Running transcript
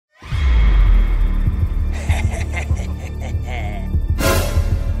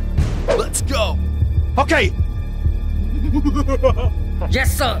Okay.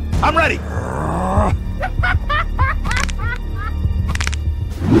 Yes, sir. I'm ready.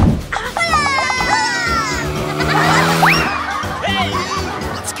 Hey,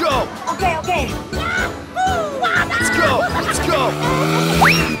 let's go. Okay. Let's go. Let's go.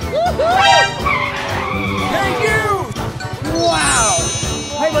 Hey, you! Wow!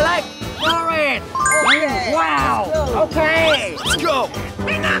 Hey, Black! Orange! Okay. Wow! Okay! Let's go.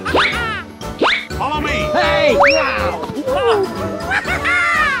 Follow me. Hey! Wow!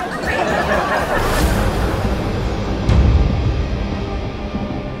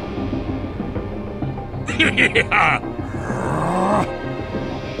 Yeah.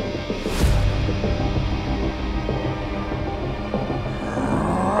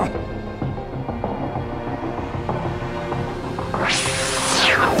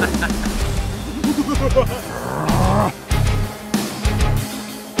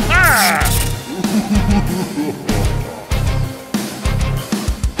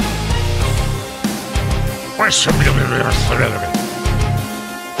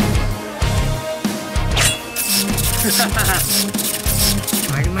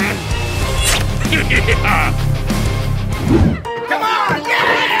 Spider-Man! Yeah. Come on! Yeah!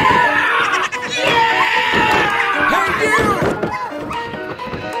 Hey, you!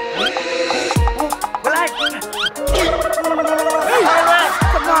 Black! Hey, come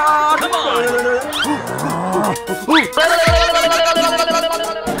on! Come on!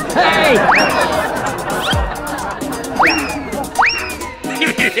 Hey!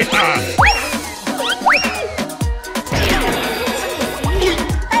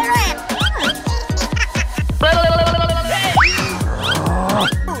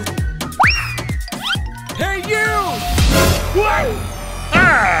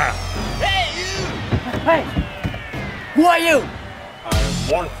 Yeah. Hey, you! Hey! Who are you? I'm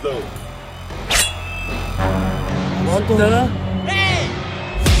Monster. Monster? Hey!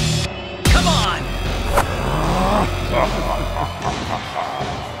 Come on!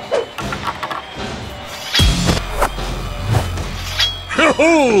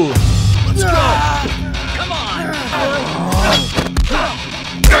 Let's go! Come on!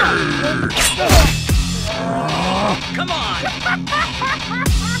 Come on!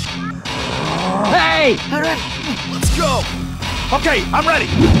 Hey! Let's go! Okay, I'm ready!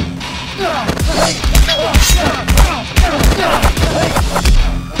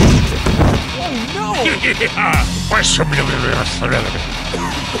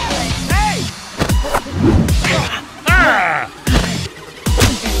 Hey!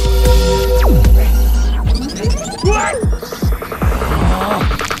 What?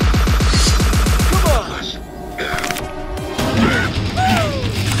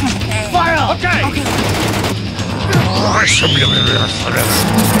 Fire! Okay!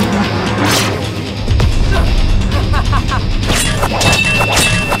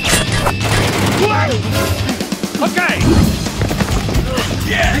 Okay!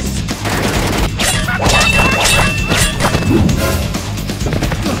 Yes!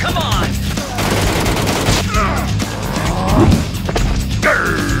 Come on!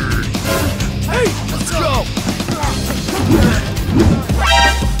 Hey, let's go!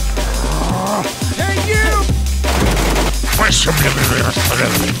 Hey, you!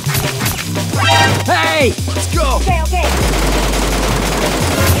 Hey! Let's go! Okay.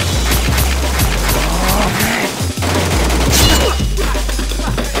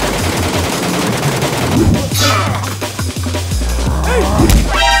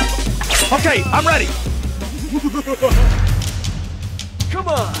 Okay, I'm ready! Come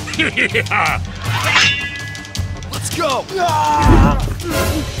on! Yeah. Let's go!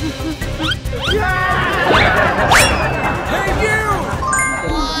 Hey, you!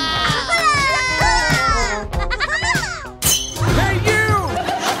 Hey, you!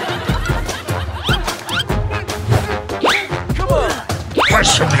 Come on!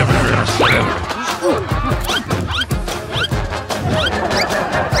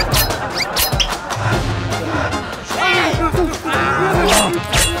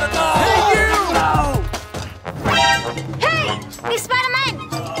 Hey, Miss Spider-Man!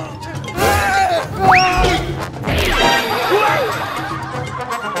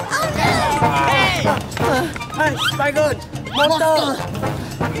 Hey, Spider! Monster!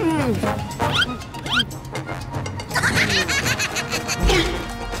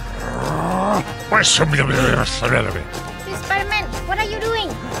 Miss Spider-Man, what are you doing?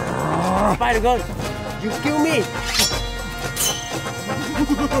 Spider-Gun, you kill me!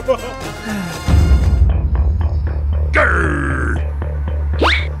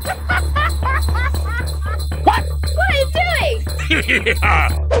 What are you doing? Yeah.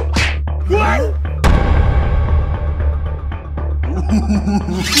 What?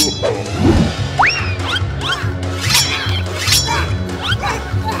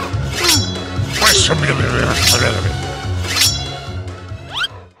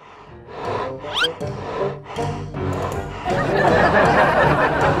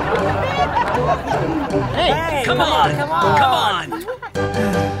 Hey, come on, come on.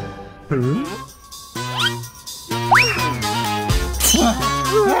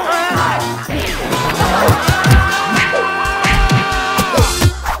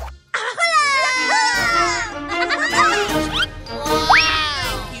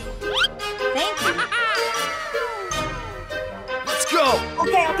 Thank you. Let's go!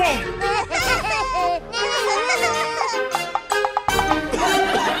 Okay.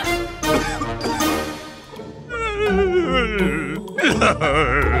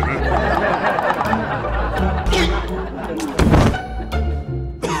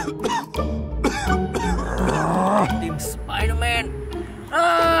 Team Spider-Man.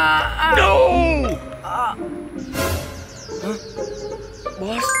 No!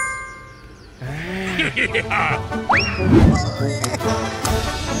 Boss. Hey,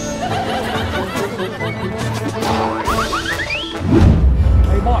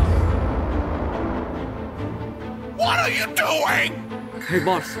 boss. What are you doing? Hey,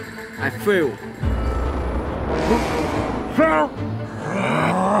 boss. I failed.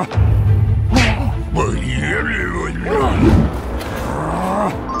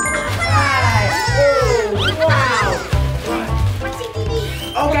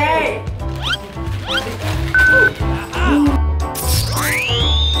 Okay.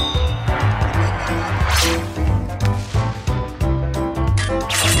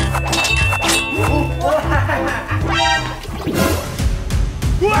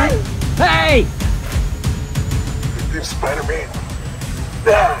 Hey! This Spider-Man.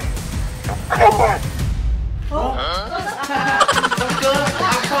 Die. Come on.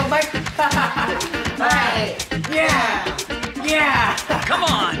 Yeah! Come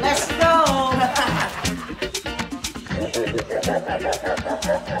on! Let's go!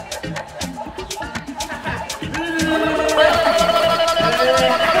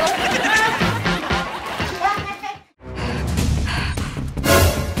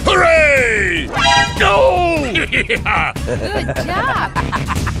 Hooray! No! Good job.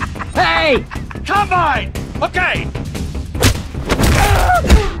 Hey! Combine! Okay!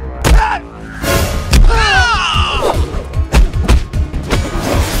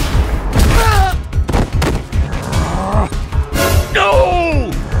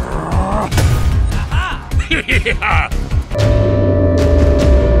 No!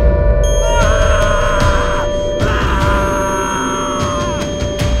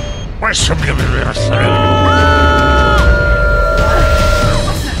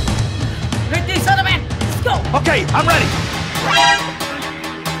 Ready, Spider-Man! Let's go! Okay, I'm ready!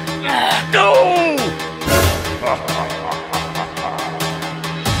 No!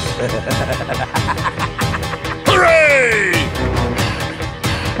 Hooray!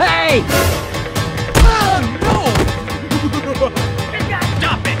 Hey! Oh, no!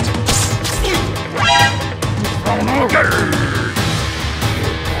 Stop it!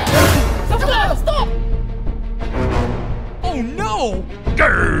 Stop! Oh, no!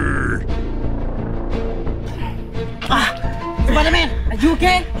 Spider-Man, are you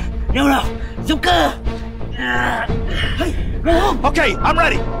okay? No, Joker! Hey, go home! Okay, I'm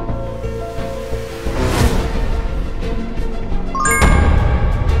ready!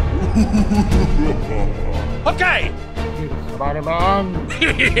 Okay! Spider-Man!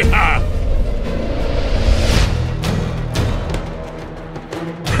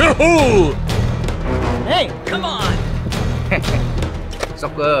 Hey, come on!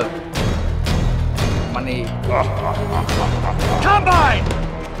 Soccer. Money. Combine!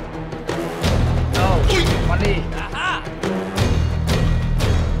 No. Money.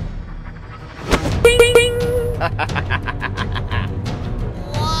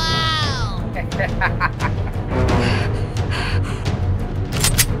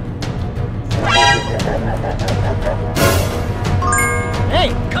 Hey,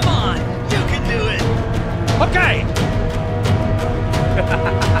 come on! You can do it! Okay!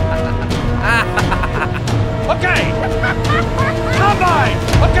 Okay! Combine!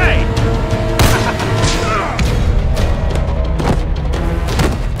 Okay!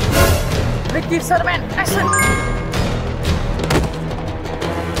 Ricky, Spider-Man, action!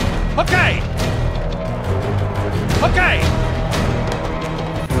 Okay! Okay!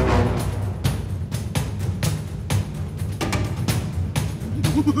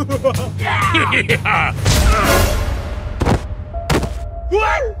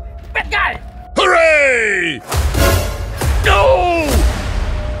 What? Bad guy! Hooray! No!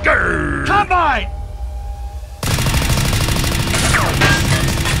 Combine!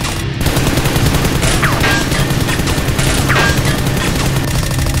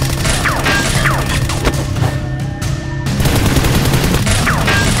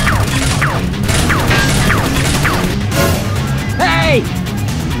 Hey!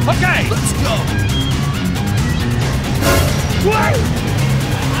 Okay, let's go! What?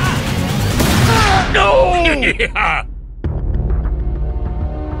 No! Yeah.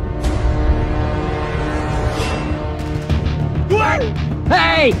 What?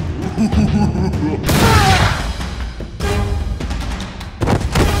 Hey!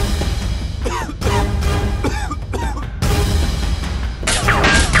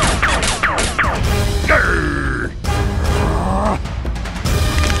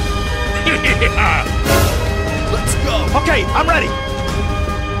 Yeah. Let's go! Okay, I'm ready!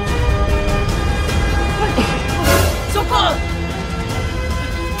 So good!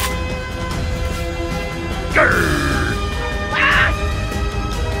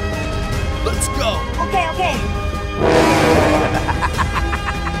 Let's go! Okay, okay.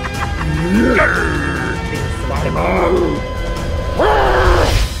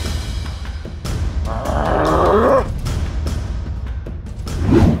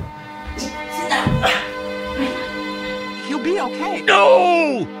 You'll be okay.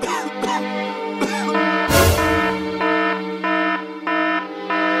 No!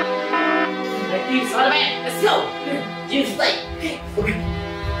 Hey, Spider-Man, let's go! You stay. Okay.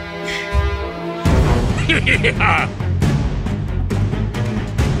 Yeah.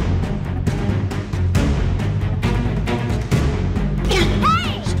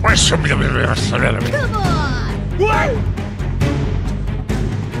 Come on. What?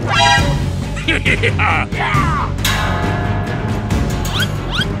 Yeah.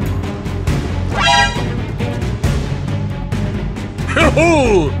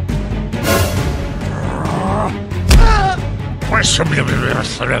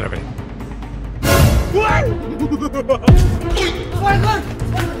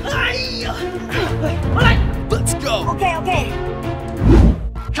 Let's go! Okay, okay.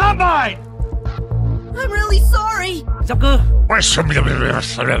 Combine! I'm really sorry. Joker!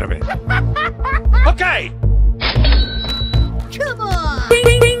 Okay! Come on.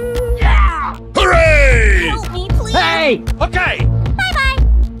 Hooray! Help me, please. Hey! Okay! Bye-bye.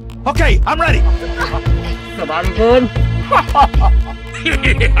 Okay, I'm ready! Spider-Man!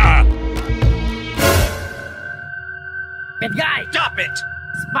 Yeah. Bad guy! Stop it!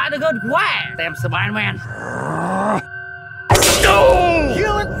 Spider-Man where? Damn Spider-Man! No!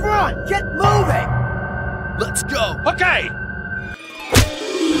 You in front! Get moving! Let's go! Okay!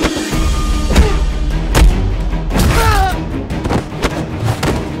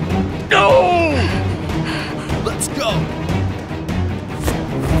 No! Let's go!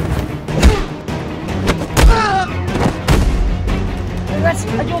 Rex,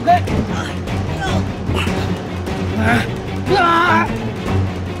 are you okay?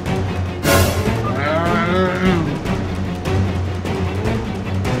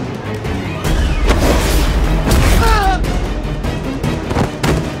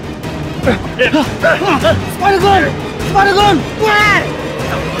 Spider-Gun! Spider-Gun!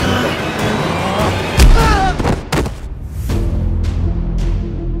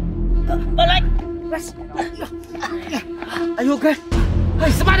 Alright, Rex. Are you okay?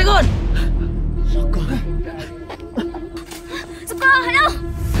 Hey, Spider-Gun! Sukha, hello.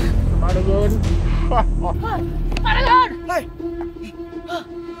 Spider-Gun! Spider-Gun! Hey!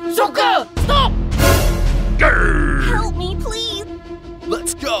 Joker! Stop! Grr. Help me, please.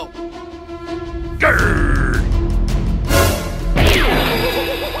 Let's go! Grr.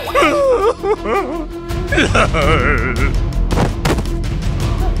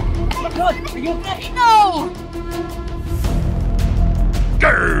 Spider-Gun, are you okay? No.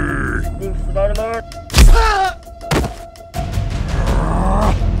 Grr. Spider-Man!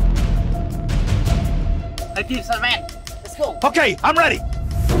 Hey, Team Spider-Man, let's go! Okay, I'm ready!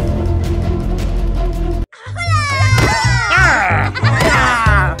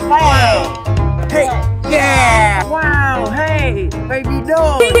 Wow! Hey! Yeah! Wow! Hey! Baby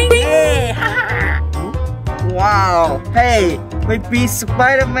doll! Yeah! Wow! Hey! Baby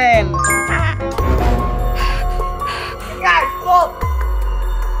Spider-Man! Guys, stop!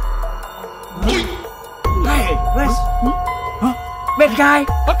 Hey! Where's... Huh? Bad guy!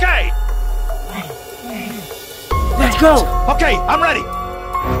 Okay! Let's go! Okay, I'm ready!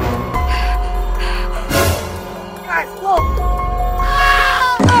 Guys, stop!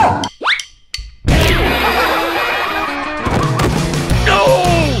 No!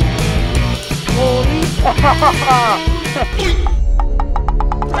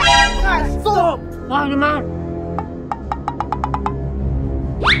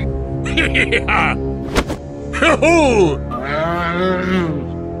 Oh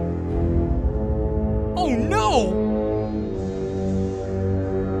no!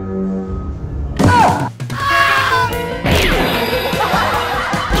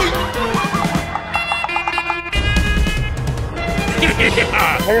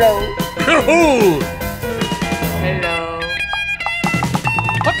 Hello. Hello.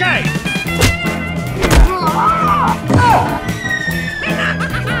 Okay.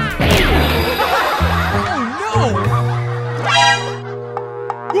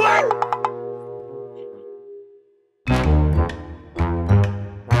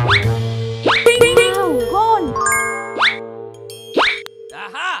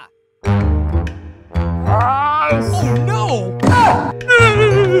 Aha! Oh no!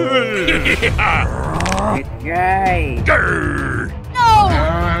 Good guy. Grr. No!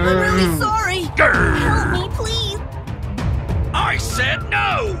 I'm really sorry. Grr. Help me, please. I said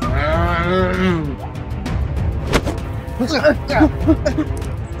no!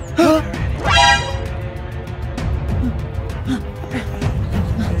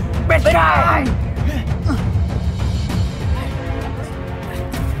 Bad guy.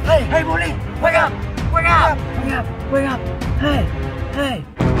 Hey, bully! Wake up! Wake up! Wake up! Wake up! Hey! Hey!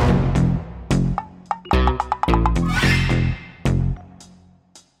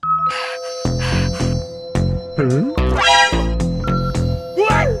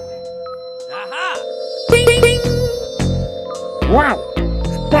 Aha! Wow.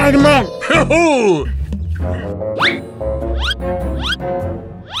 Spiderman.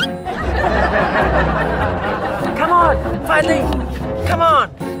 Come on! Fighting! Come on!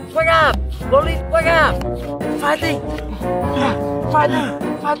 Wake up! Bully, wake up! Fighting! Fighting!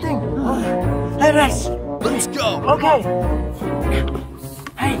 Fighting! Hey, rest! Let's go! Okay!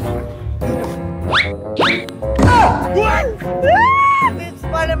 Hey! It's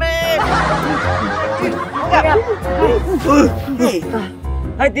Spider-Man! Wake up!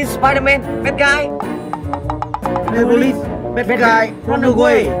 Hey, this Spider-Man, bad guy! Hey, police. Bad guy. Run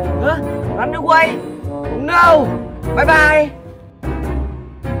away. Huh? Run away? No! Bye-bye!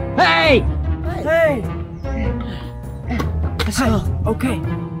 Hey. Hey! Let's go. Okay.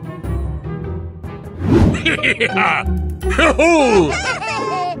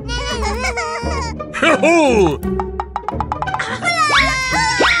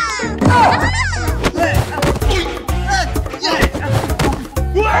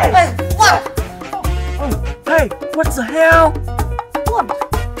 Hey, what the hell? What?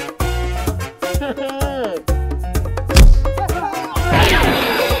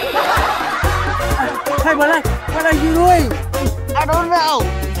 Hey, what are you doing? I don't know.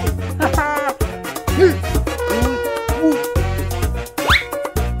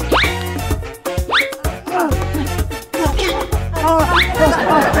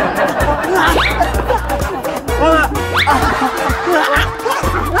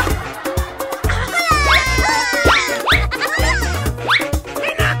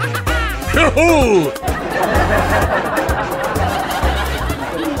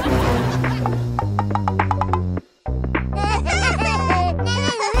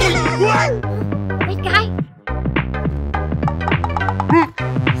 Bad guy.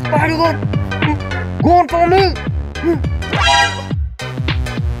 Spider-Man. Go on for me.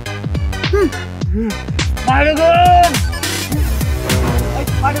 Spider-Man. Hey,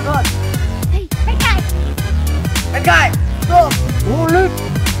 Spider-Man! Hey, bad guy. Bad guy! Stop! Hold it!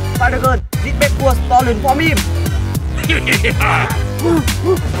 Spider-Man, this bag was stolen from him!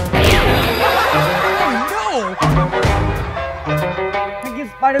 Thank you,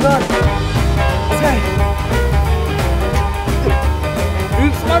 Spider-Man! Okay!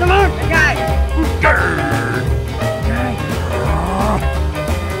 Big Spider-Man! Bad guy!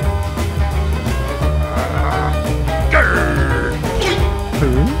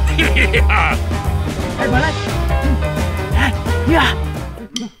 Hey, vào đây! Yeah!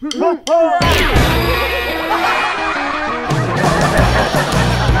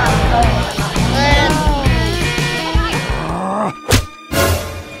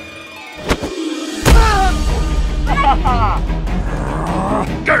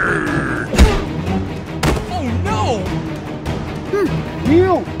 Oh no!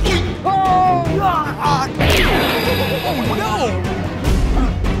 You. Oh no!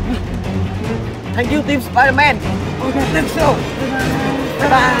 Thank you, Team Spider-Man! Okay, let's go!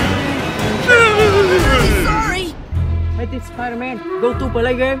 Bye-bye! Sorry. Hey, Team Spider-Man, go to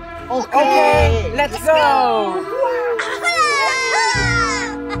play game? Okay. Let's go!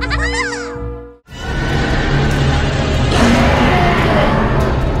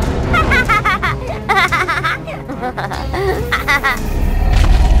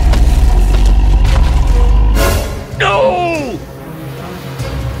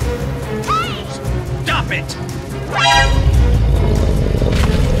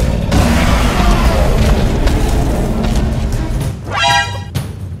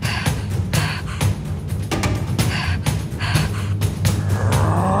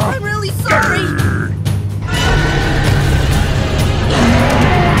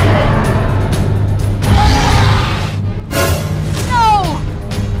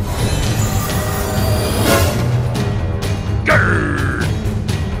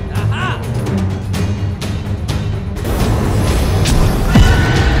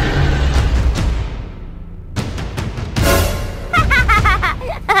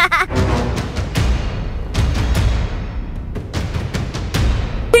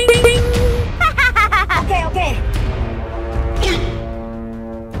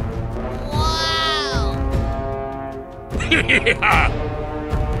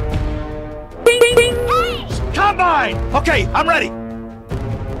 Combine! Okay, I'm ready.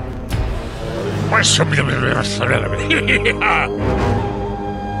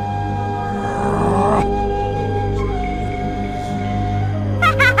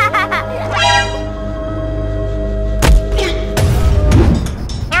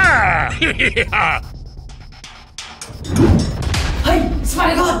 Hey,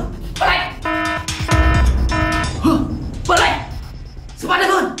 Spider-Man! Balik! Balik!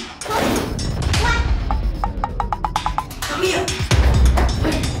 Spider-Man! Come here!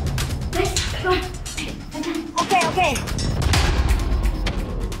 Okay.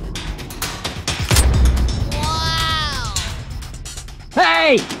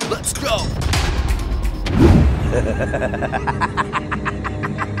 Hey! Let's go.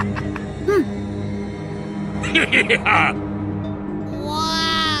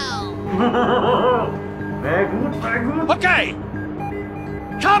 Very good. Okay.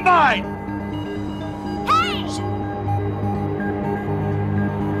 Combine!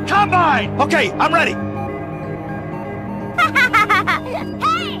 Combine! Okay, I'm ready.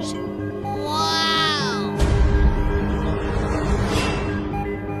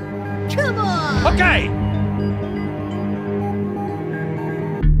 Come on! Okay.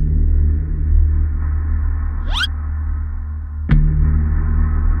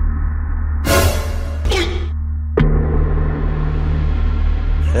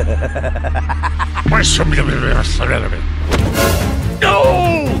 No!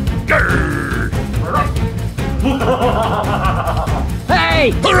 Grr!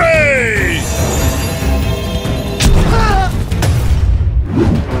 Hey! Hooray!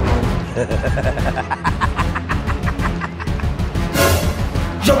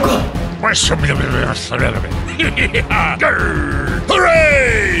 Joker! Grr!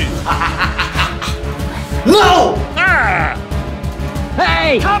 Hooray! No! Ah!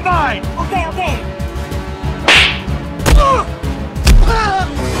 Hey! Combine! Okay.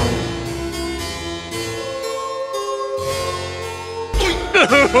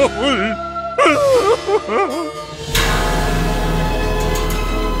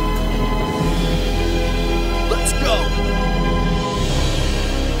 Let's go!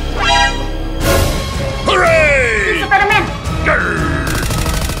 Hooray! Spider-Man! Grr!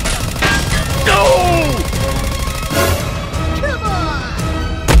 No! Come on!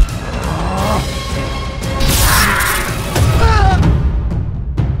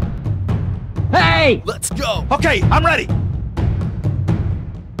 Hey! Let's go! Okay, I'm ready!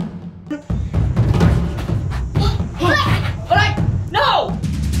 Balik! No!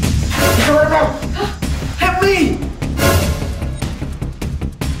 Help me!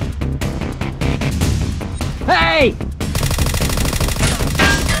 Hey!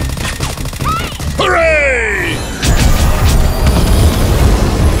 Hooray!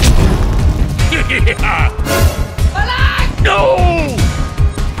 Balik! No!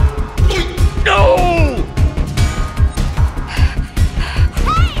 No!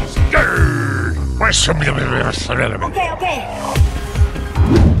 Grr! Okay.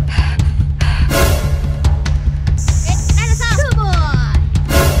 Come on!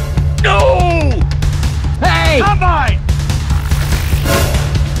 No! Hey! Combine!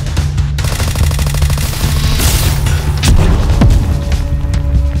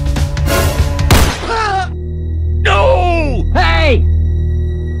 No! Hey!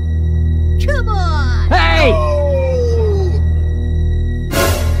 Come on! Hey!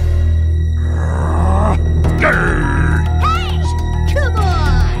 Grr! Come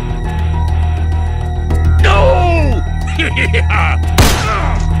on! No!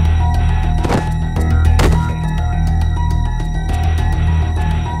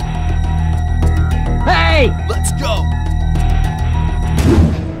 Hey! Let's go!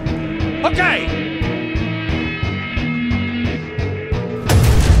 Okay!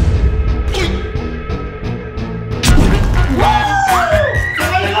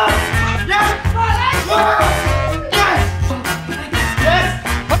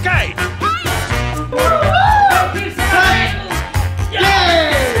 Okay!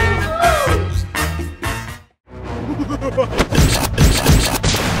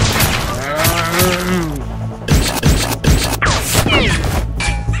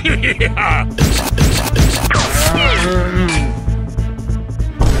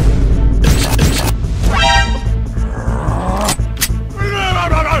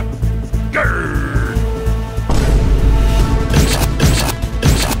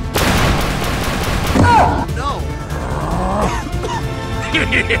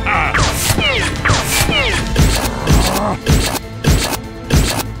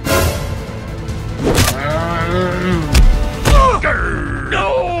 No!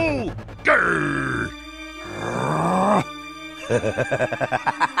 Grr!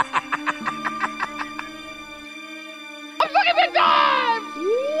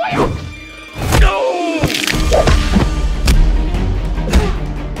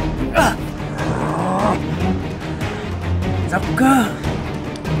 Joker.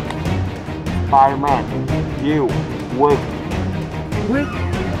 Spiderman, you weak. Weak?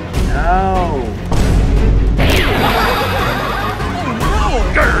 No.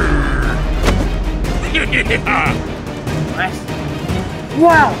 Nice.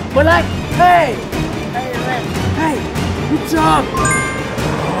 Wow, Black. Hey. Hey, Red. Hey, good job.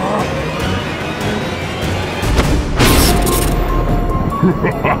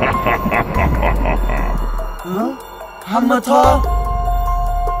 Huh? Hammer Thor?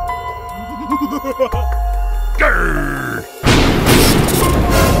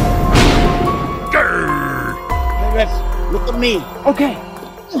 Hey, Rex, look at me. Okay.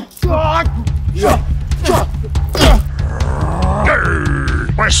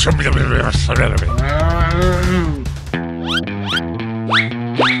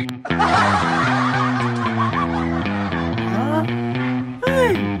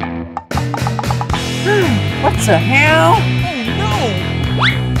 What the hell?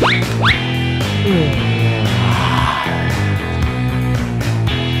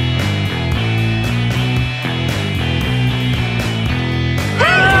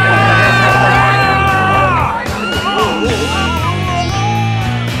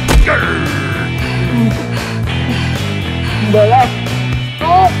 Black,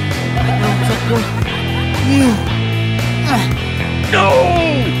 stop! No!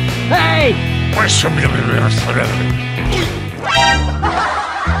 Hey!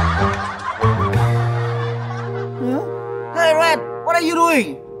 Hey, Red, what are you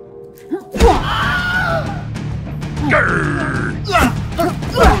doing?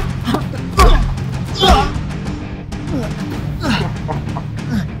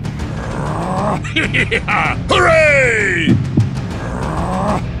 Hooray!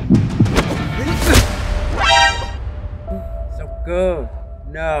 So good.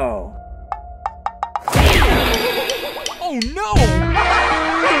 No. Oh no!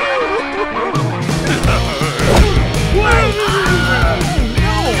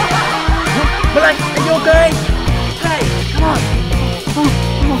 Black, are you okay? Hey, come on.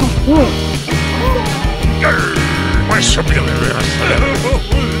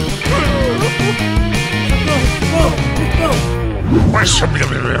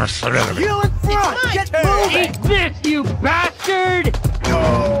 You in front! Get moving! Eat this, you bastard!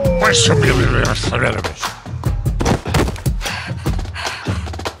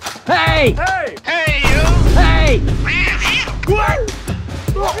 Hey! Hey! Hey, you! Hey! What?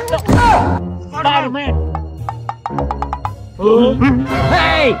 Spider-Man!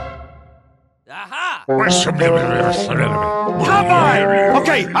 Hey! Aha! Come on!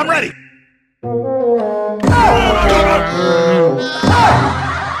 Okay, I'm ready!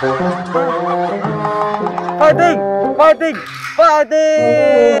 Fighting! Fighting!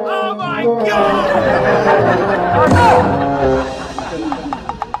 Fighting! Oh my god!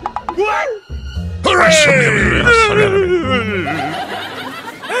 What?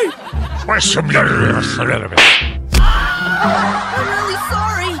 I'm really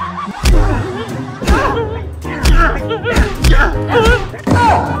sorry.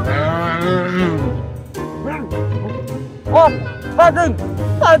 Oh! Fighting!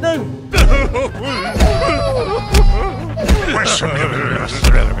 Fighting!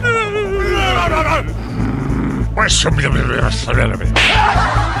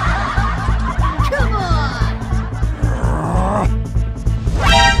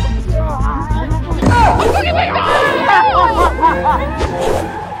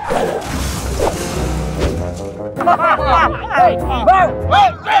 Come on. Hey!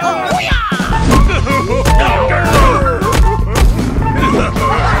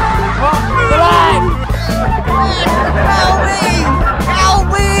 Help me! Help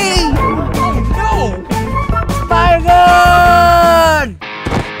me! Spider-Man!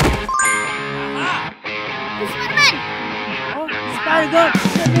 Spiderman! Spider-Man,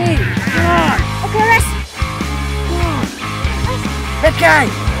 get me! Come on! Okay, Rex. That guy!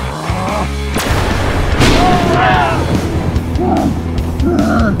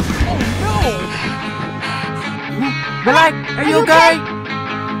 Black, are you okay?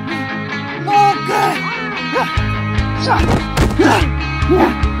 Okay.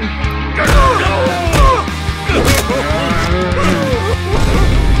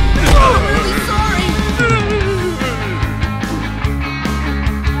 I'm really sorry.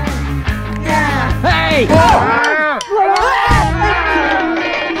 Hey!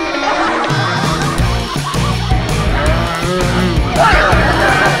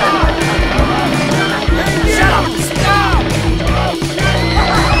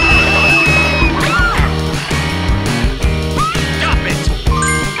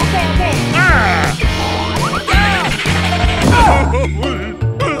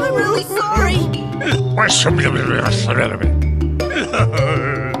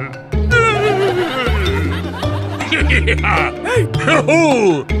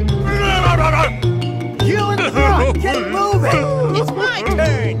 You in the front! Get moving! It's my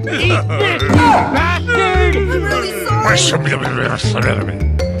turn! Eat this, you bastard! I'm really sorry!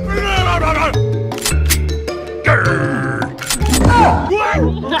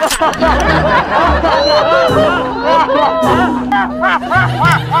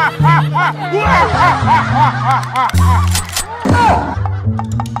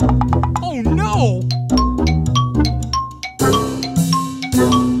 Oh no!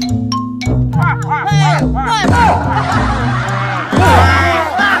 Hey, what?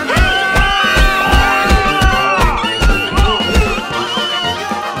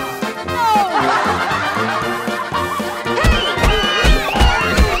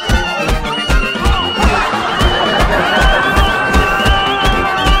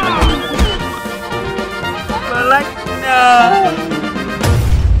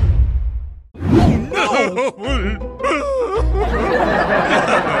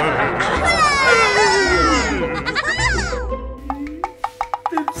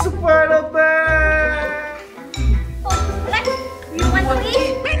 Spider-Man! Oh, Black, you want to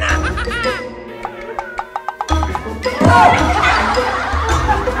eat?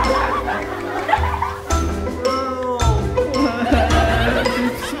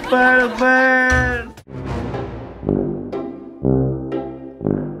 Spider-Man!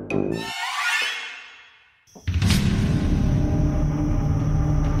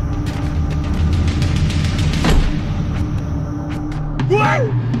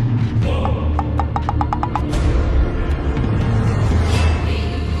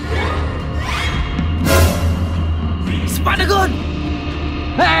 Spider-Gun!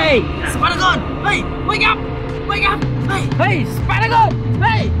 Hey! Spider-Gun! Hey! Wake up! Wake up! Hey! Hey! Spider-Gun!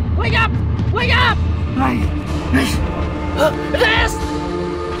 Hey! Wake up! Wake up! Hey! This!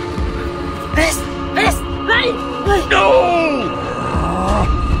 Hey! Hey! No!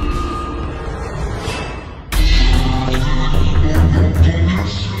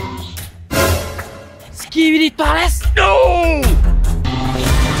 Skibidi Toilets! No!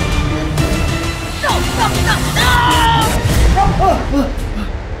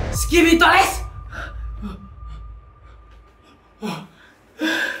 Skibidi Toilets!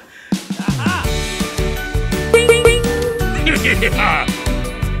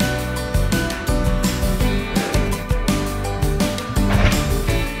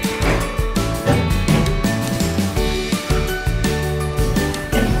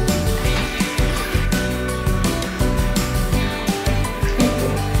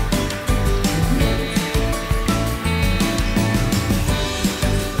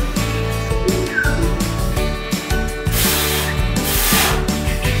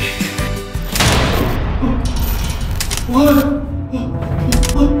 What?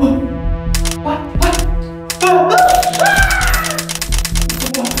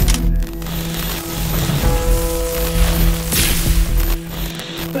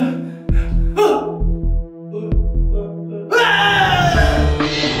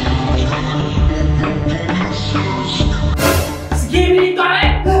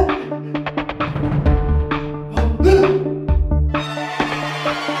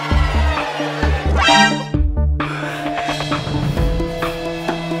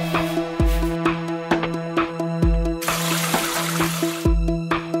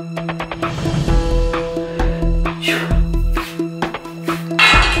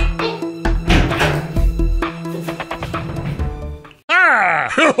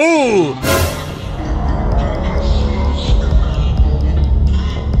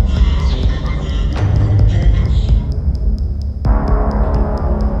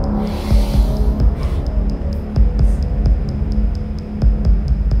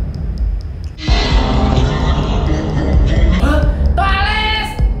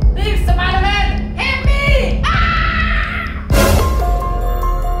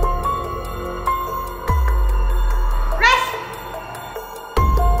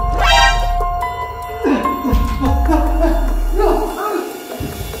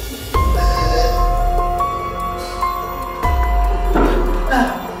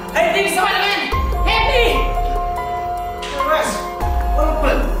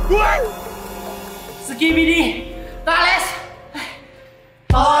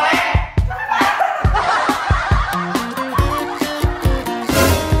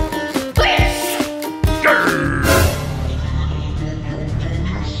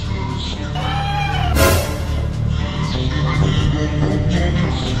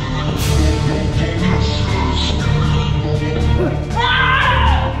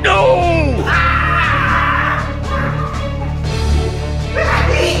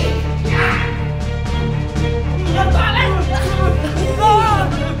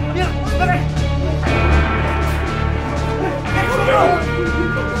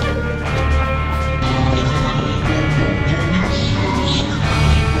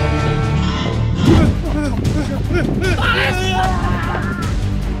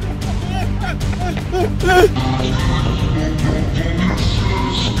 Hey,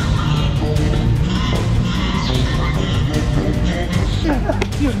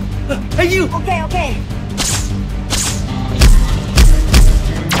 you! Okay, okay.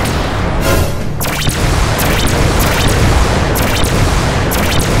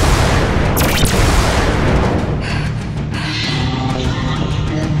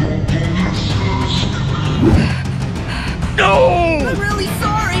 No! I'm really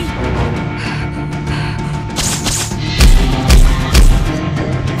sorry.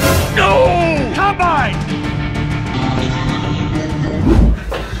 No! Combine!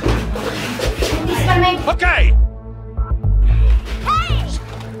 Spider-Man. Okay!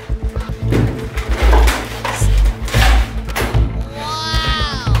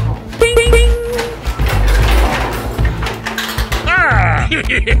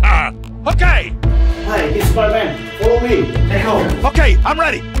 Hey! Ah! Okay! Hi, it's Spider-Man. Follow me. Let's go. Okay, I'm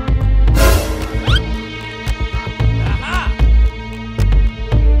ready.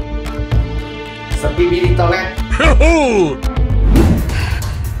 Speedy toilet.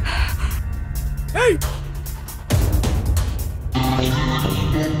 Hey!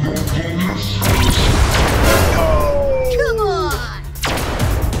 Come on.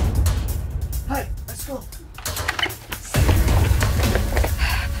 Hi, let's go.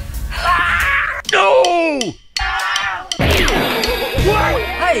 No!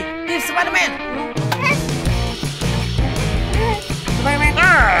 Hey, it's Spider-Man. Spider-Man.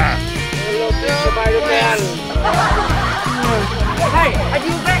 Ah! Spider-Man. Hey, are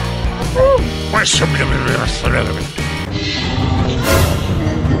you back?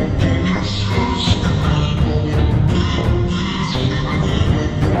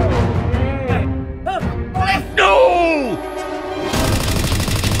 No!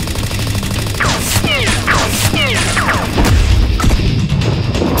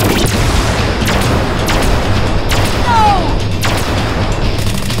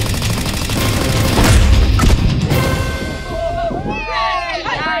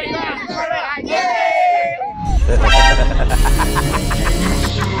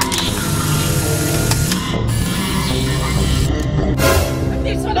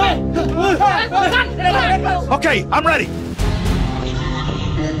 Okay, I'm ready.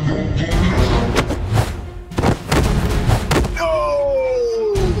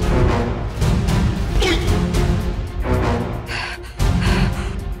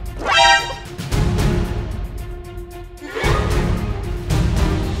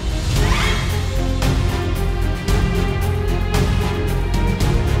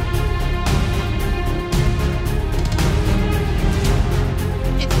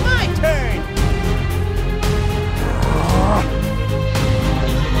 It's my turn.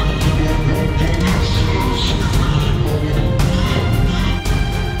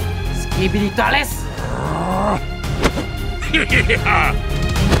 Skibidi toilets.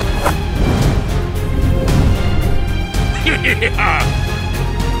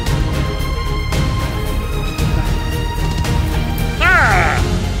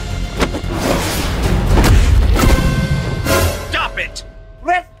 Stop it!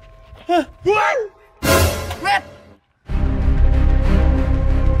 Red. What? Red.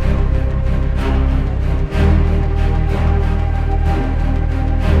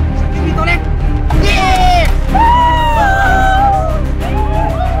 Skibidi toilet. Yeah!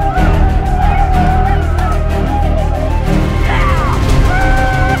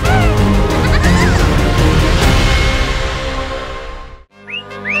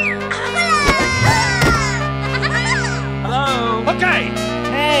 Hello. Okay!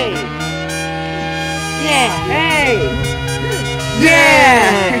 Hey! Yeah. Hey!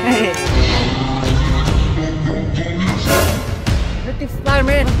 Yeah. Let it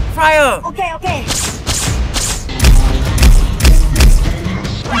Spider-Man. Fire. Okay, okay.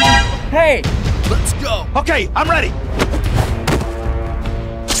 Hey. Let's go! Okay, I'm ready.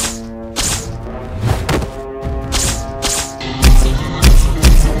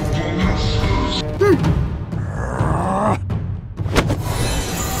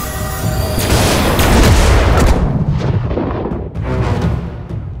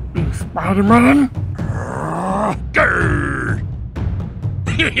 Spider-Man? Grrr.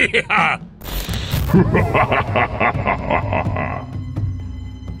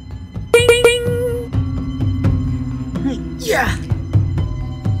 Yeah.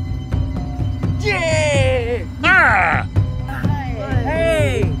 Yeah. Ah!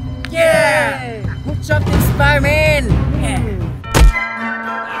 Hey. Yeah. Good job, Spider-Man.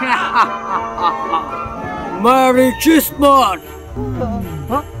 Merry Christmas.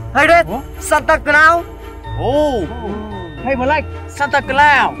 Hey, Red! Santa Claus! Oh! Hey, Malak, Santa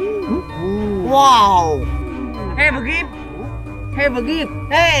Claus. Wow. Have a gift. Have a gift.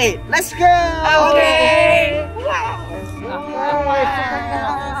 Hey, let's go. Okay.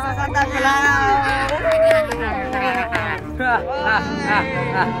 Santa Claus.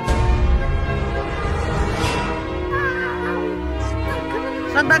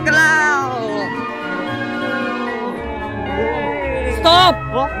 Santa Claus. Stop.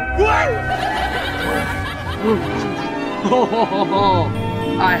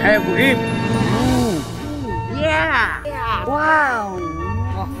 I have a gift. Yeah. Wow.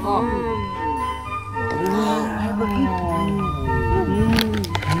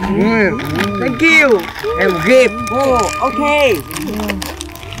 Thank you. Have a gift. Oh, okay.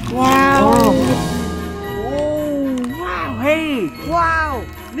 Wow. Oh, wow. Hey. Wow.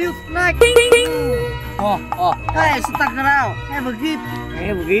 New snack. Hey, Santa Claus. Have a gift.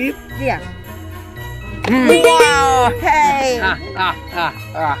 Have a gift. Yes. Wow. Hey.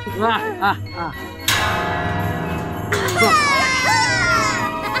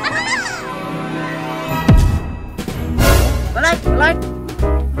 Like.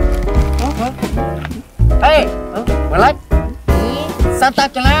 Hey, like. Santa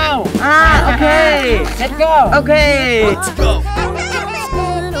Claus. Okay. Let's go. Okay. Let's go.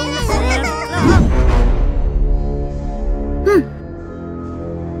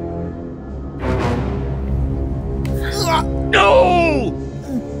 No!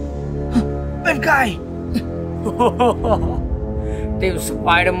 Bad guy. Team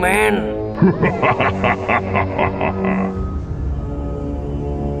Spider-Man.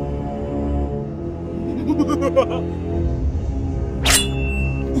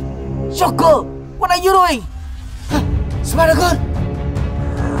 Shocker, what are you doing? Spider-Man.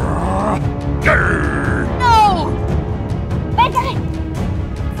 No! Bad guy!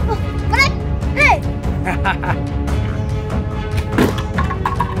 What? Hey!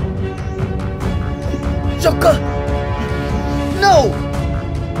 Shocker. No.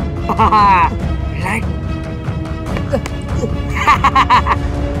 Like.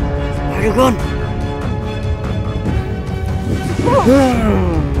 Spider-Man.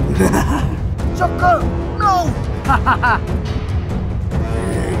 Shocker. No.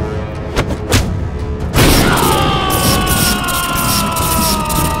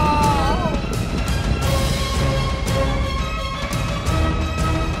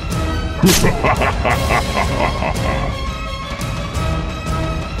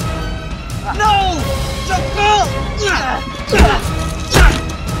 No! Shocker!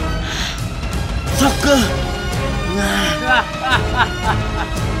 Shocker!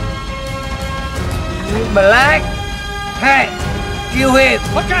 Black. Hey, kill him.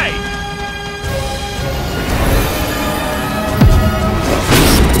 Okay.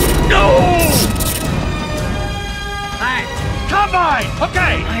 No! Hey, Combine.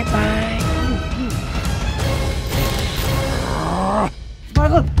 Okay. bye.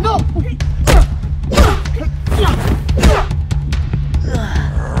 Spider-Man, no!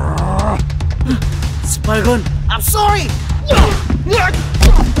 Spider-Man, I'm sorry!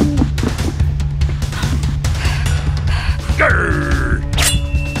 Grr.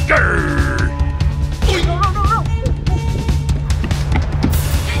 Grr.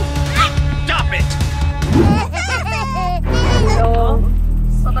 Stop it. Hello,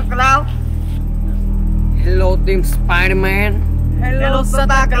 Santa Claus. Hello, Team Spider-Man. Hello,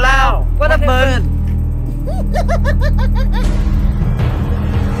 Santa Claus. What happened?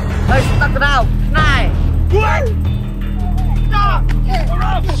 Hey, Santa Claus, này. What? Stop! Or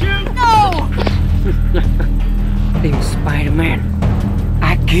I'll shoot. No! Team Spider-Man,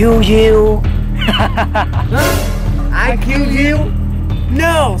 I kill you. I kill you?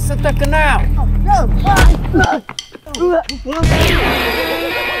 No, Santa Claus.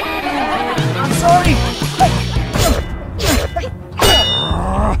 I'm sorry.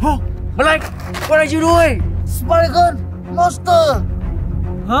 Black, what are you doing? Spider-Man, monster.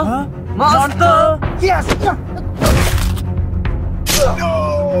 Huh? Monster? Yes.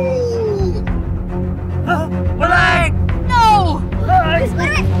 Black! No!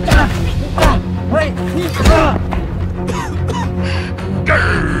 Wait.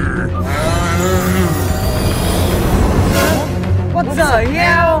 What the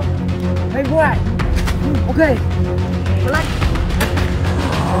hell? Hey, what? Okay. Black.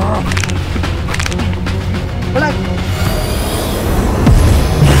 Black.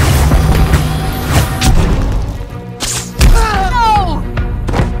 No!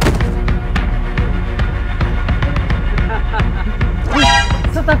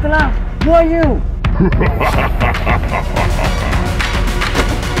 Santa Claus, who are you?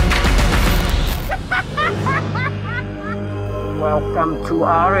 Welcome to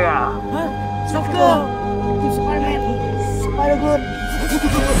Aria. Soccer. Team Spiderman. Spider-Good.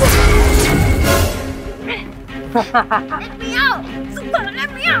 Let me out! Super, let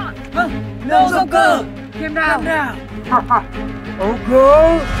me out! No, Soccer. Calm down. Okay.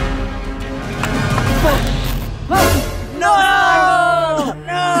 No!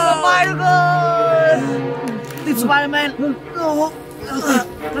 No! Spider-Good. Team Spiderman. No.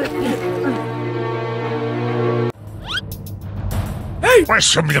 Hey!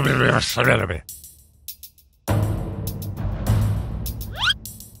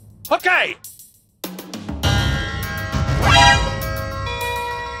 Okay!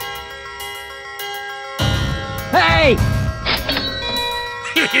 Hey!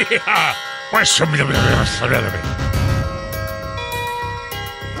 Hey!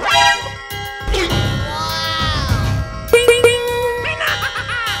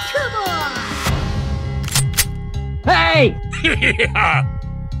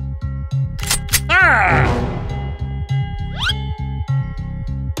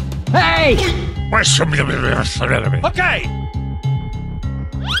 Hey! Okay!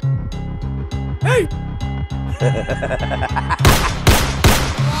 Hey!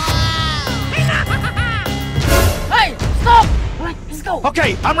 Hey! Stop! Alright, let's go!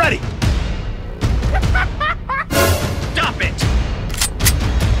 Okay, I'm ready! Stop it!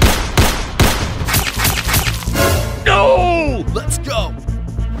 No! Let's go!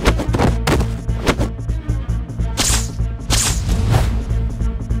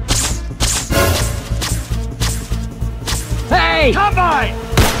 Hey! Combine!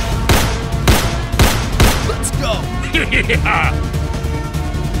 Let's go!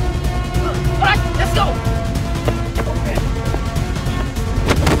 Alright, let's go!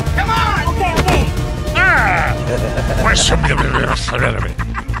 Come on! Okay.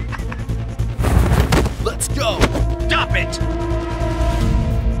 Let's go! Stop it!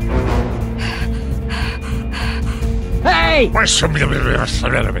 Hey!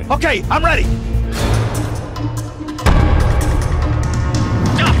 Okay, I'm ready!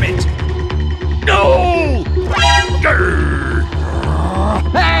 Stop it! No! Grr.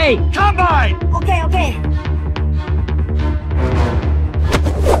 Hey! Combine! Okay.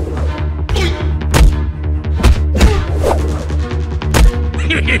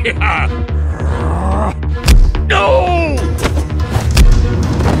 No!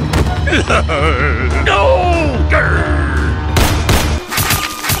 No! Grr.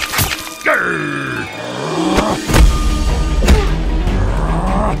 Grr.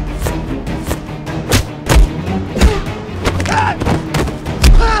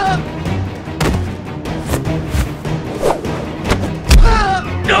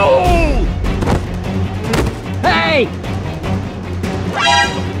 No! Hey!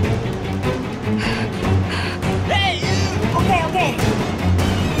 Okay.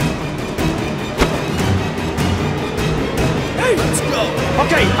 Hey, let's go!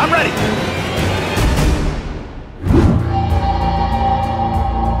 Okay, I'm ready!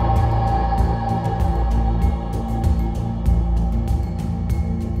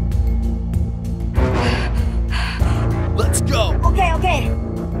 Let's go! Okay.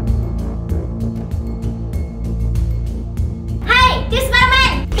 Hey, this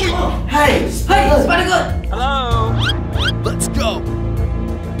Spiderman! Hey, Spider-Good. Hello! Let's go!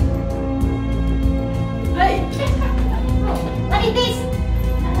 Hey! What is this?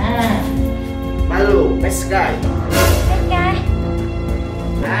 Malu, best guy. That guy.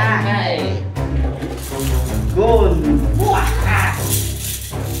 Hey. Good.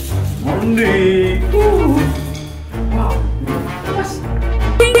 Money. Wow. What's...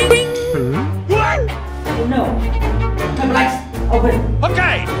 What? Oh no. My legs open.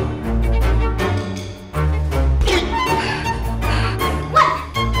 Okay! What?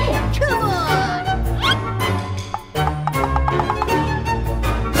 Hey, come on!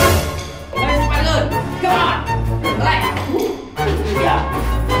 Hey, Spider-Good! Come on! Alright! Yeah!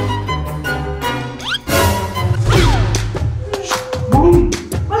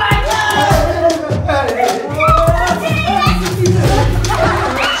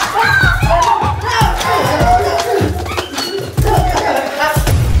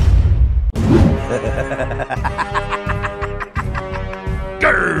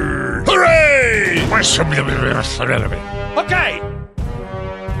 Grr. Hooray! Okay!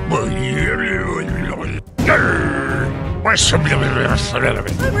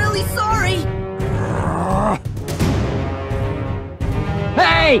 I'm really sorry.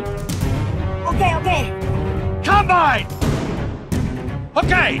 Hey! Okay. Combine!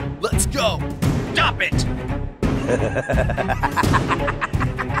 Okay, let's go! Stop it!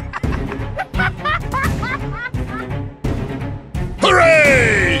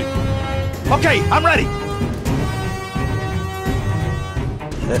 Hooray! Okay, I'm ready.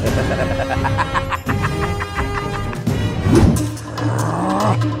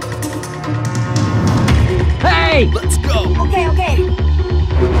 Hey! Let's go. Okay, okay.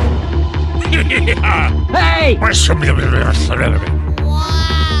 Hey!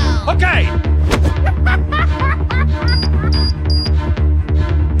 Okay.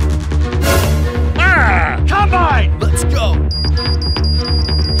 Combine. Let's go.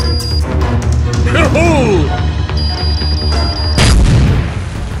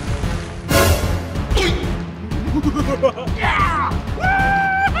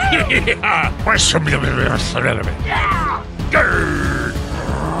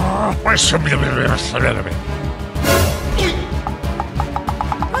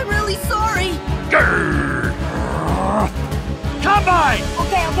 I'm really sorry. Combine.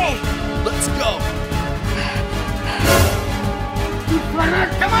 Okay, okay. Let's go.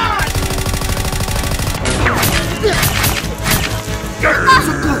 Come on!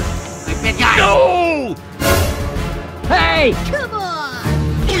 Big guy! No. Hey! Come on.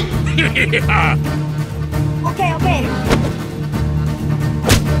 Okay, okay.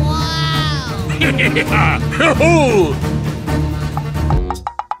 Hey! Okay, okay.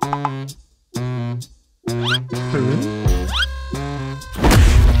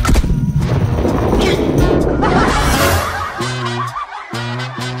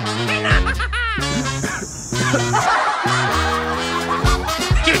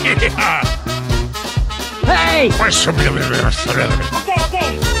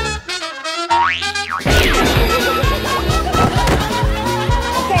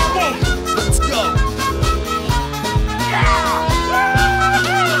 Okay, okay. Let's go.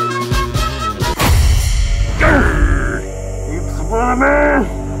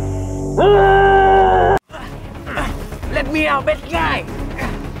 Let me out, bad guy!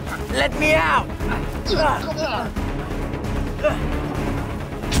 Let me out!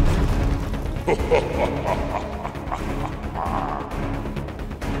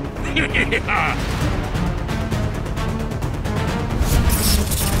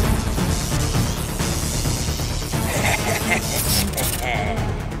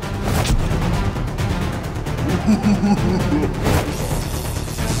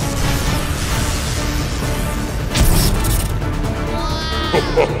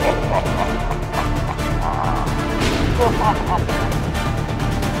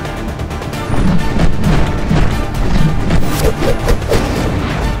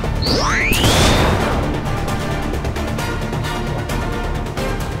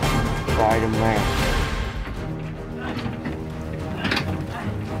 Spider-Man.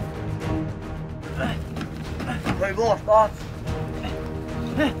 Hey, boss.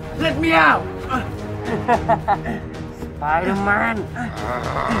 Let me out! Spider-Man.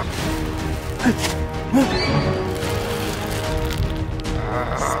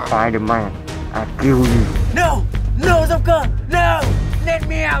 Spider-Man, I kill you. No! No, Joker! No! Let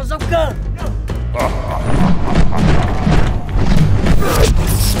me out, Joker!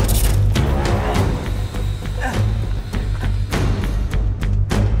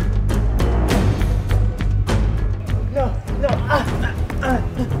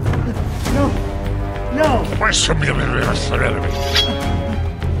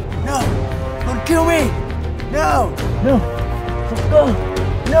 No! Don't kill me! No! No! Joker!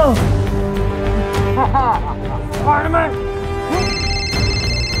 No! Spider-Man!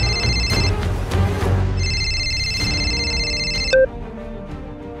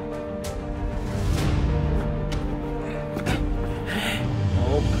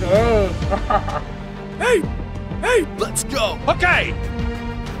 Hey! Hey! Let's go. Okay.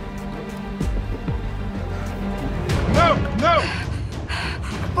 No! No!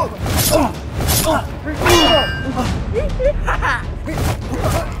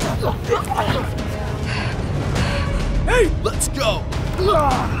 Hey! Let's go.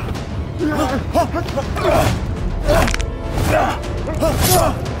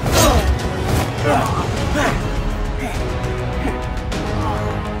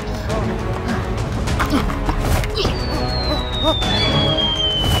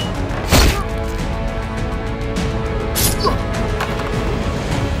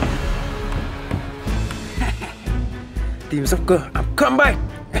 Team Soccer, I'm come back!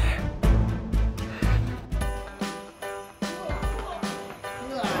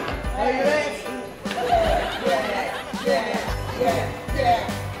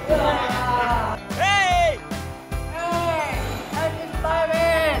 Hey! I'm Team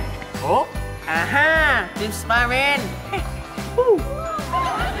Spiderman! Oh? Aha! Team Spiderman!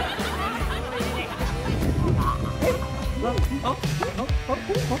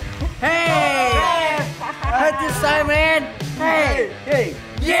 Hey! Hey!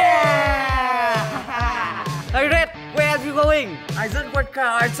 Yeah! Hey Red, where are you going? I just want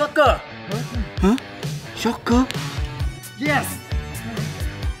car and soccer. Huh? Soccer? Yes.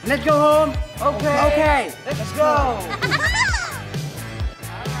 Let's go home. Okay. Okay. Let's go.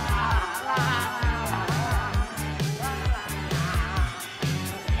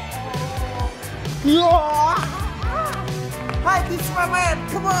 Hi, this is my man.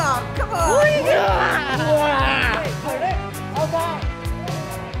 Come on. Come on.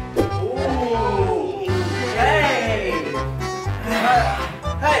 Hey.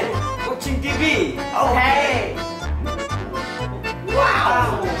 Hey, watching TV. Okay.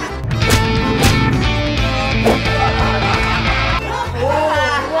 Wow. Oh,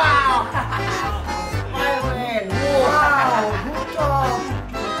 wow. Spiderman. Wow. Good job.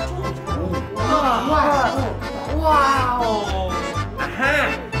 Wow. Aha.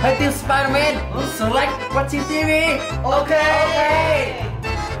 Hey, this Spiderman. Select watching TV. Okay.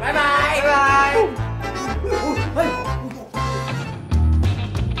 Bye bye. Bye.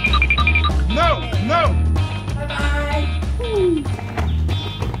 No! No! Bye bye.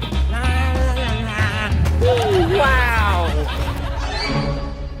 Wow.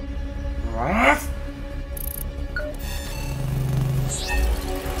 What?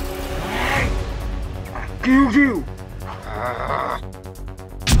 Kill you!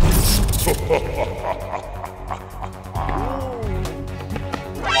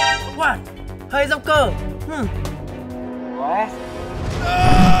 What? Hey, Joker. What?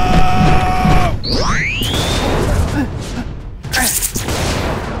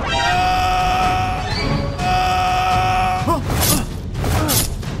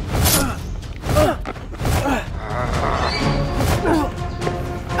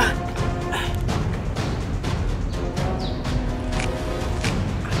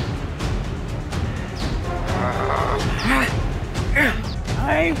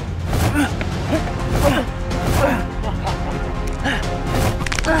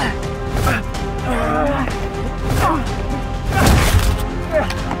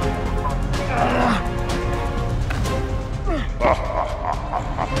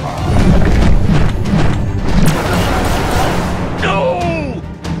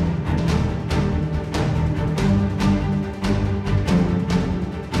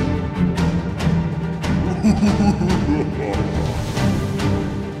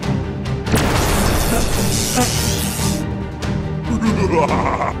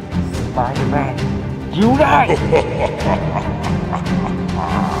 Spider-Man, you die!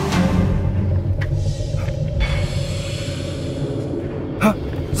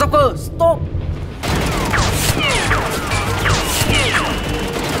 Joker, stop!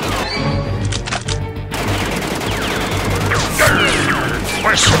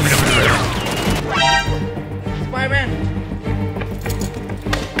 Spider-Man!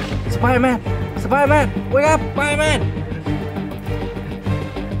 Spider-Man! Spider-Man! Wake up, Spider-Man!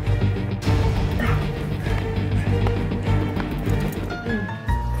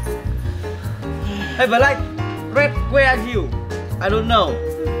 Hey, but like, Red, where are you? I don't know.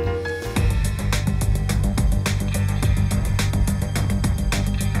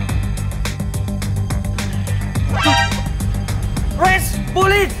 Red,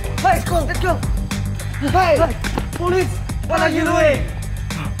 police! Hey, let's go! Let's go! Hey, police! What are you doing?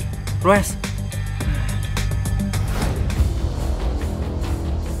 Red.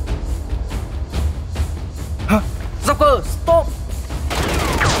 Huh? Joker, stop!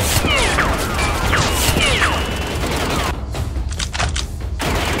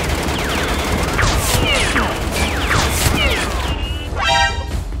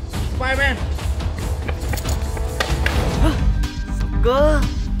 Spider-Man! Joker!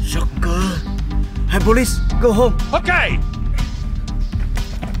 Joker! Hey, police, go home! Okay!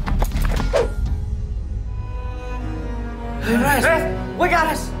 Hey, Red! Wake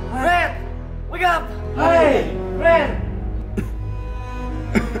up! Red! Wake up! Hey! Red!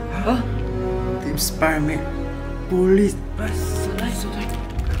 Huh? Team Spider-Man, police. Red!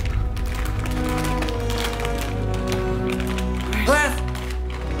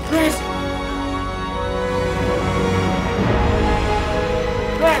 Red!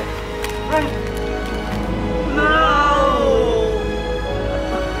 Red! Red! No!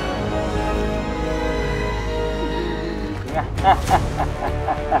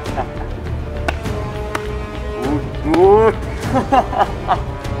 Good.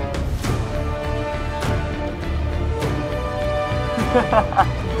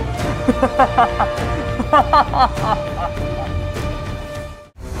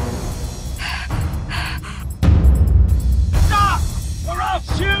 Stop! Or I'll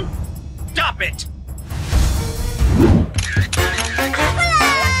shoot! Stop it!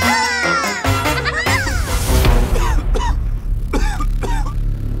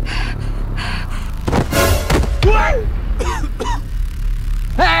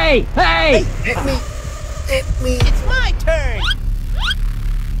 Hey! Hey! Hit me. Hit me. It's my turn.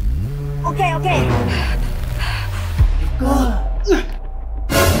 Okay, okay.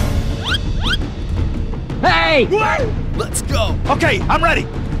 Hey! Let's go. Okay, I'm ready.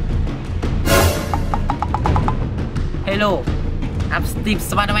 Hello, I'm Steve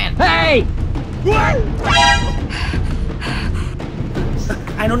Spiderman. Hey!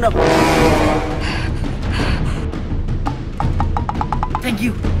 I don't know. Thank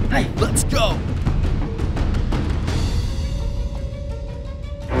you. Hey! Let's go.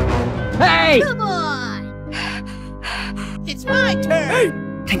 Hey! Come on. It's my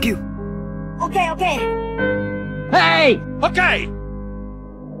turn. Thank you. Okay, okay. Hey! Okay.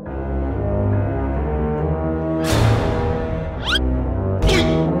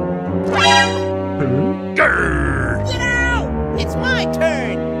 Grrr. Get out! It's my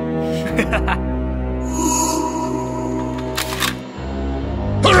turn.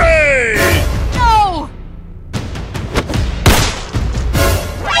 Hooray! No!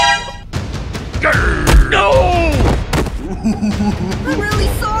 Grrr. No! I'm really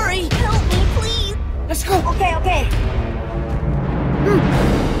sorry. Help me, please. Let's go. Okay, okay.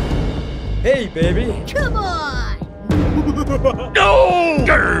 Hey, baby. Come on. No!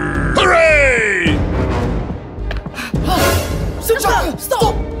 Grrr. Hooray! Stop!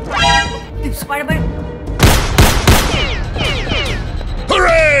 Stop! Steve Spider-Man.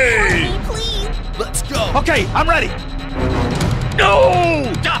 Hooray! Help me, please. Let's go. Okay, I'm ready. No!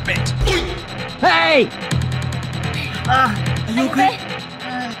 Stop it! Hey! Are you okay?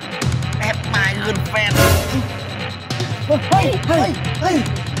 My good friend. Hey! Hey! Hey!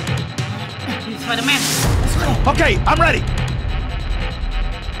 Spider-Man. Okay, I'm ready.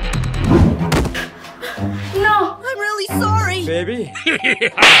 No, I'm really sorry. Baby.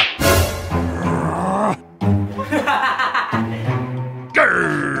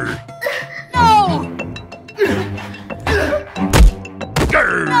 Grrr. No!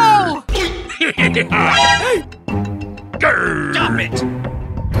 Grrr. No! Grrr. Stop it!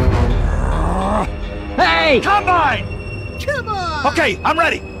 Hey! Combine! Come on. Okay, I'm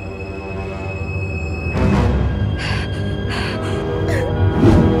ready.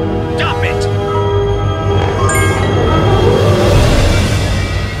 Stop it!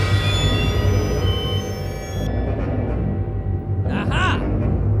 Aha!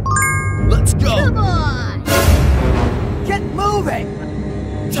 Let's go. Come on. Get moving.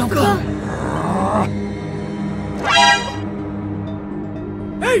 Jump on.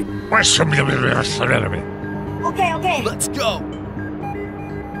 Hey! Okay, okay. Let's go.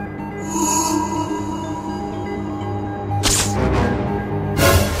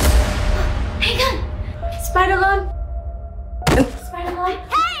 Hang on. Spider-Man. Spider-Man.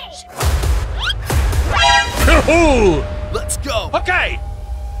 Hey! Let's go. Okay.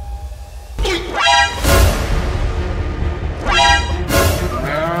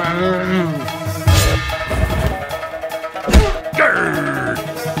 Grrr.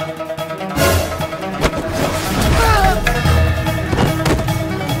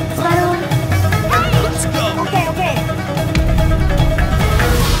 Spider-Man. Let's go. Okay, okay.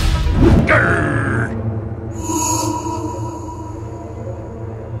 Grrr.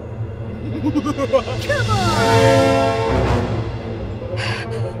 Come on.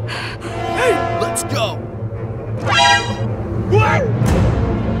 Hey, let's go.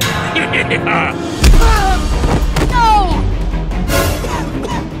 No!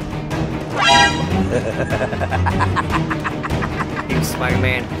 It's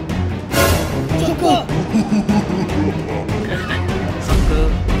Spider-Man.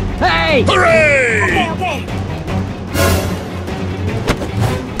 Hey! Hooray! Okay, okay.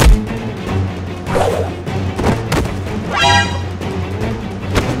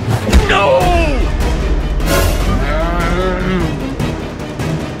 No!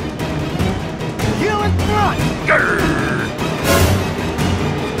 You in front. Grrr.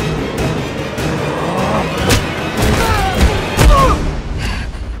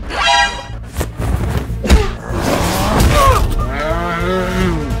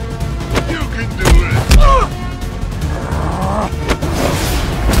 You can do it. No!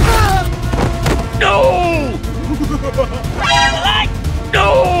 No! No!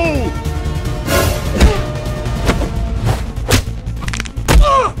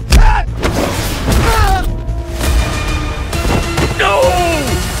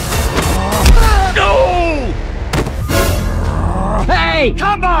 No! Hey!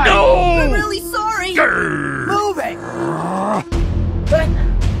 Come on! I'm No! really sorry. Grrr. Moving.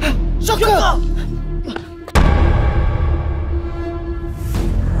 Sucker.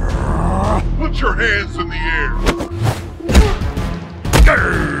 Put your hands in the air.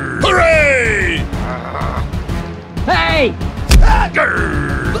 Hooray! Hey!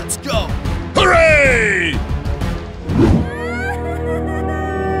 Let's go! Hooray!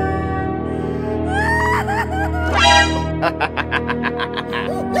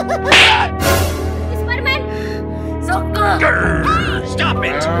 Spider-Man! Soccer! Stop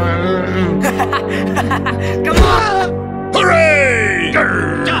it! Come on! Hooray!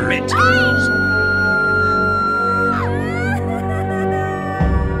 Stop it!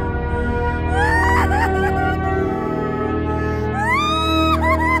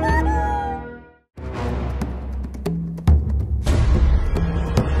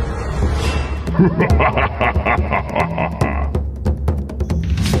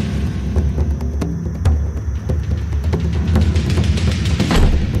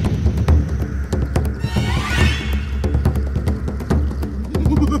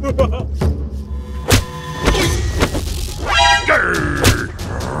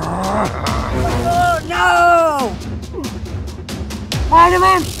 Oh no!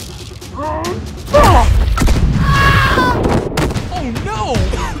 Spider-Man! Oh no!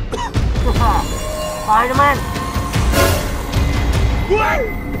 Spider-Man!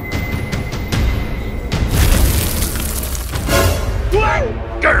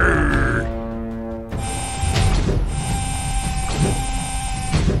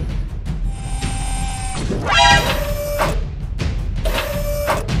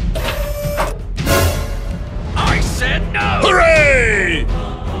 I said no! Hooray!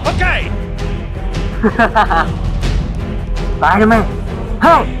 Okay! Spider-Man!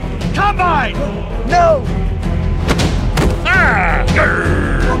 Hey! Combine! No! Ah!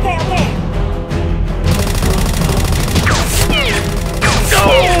 Okay, okay! No!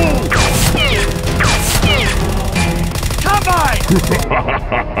 Combine!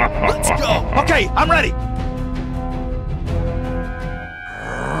 Let's go! Okay, I'm ready!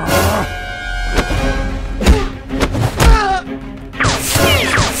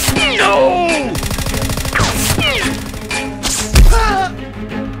 No!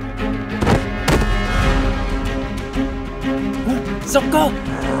 Soccer!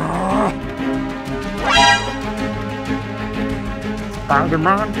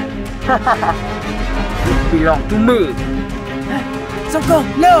 Spider-Man! You belong to me! Soccer,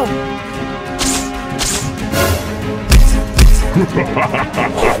 no!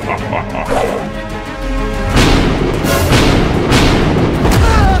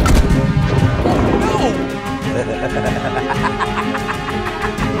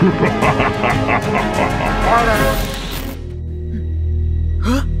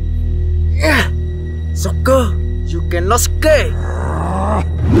 Huh? Yeah! Soccer, you cannot escape!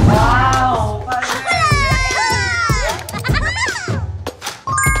 Wow!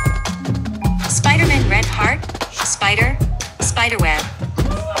 Spider-Man red heart, spiderweb.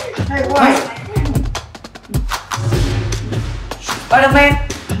 Hey, what? Spider-Man!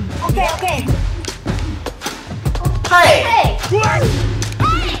 Okay, okay. Hey!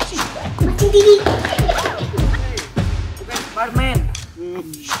 Spider-Man!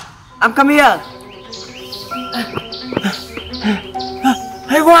 I'm come here!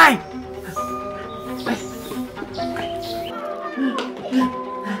 Hey, why?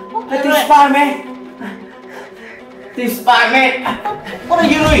 Hey, this Spider-Man! This Spider-Man! What are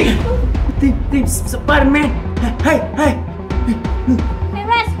you doing? This Spider-Man! Hey! Hey,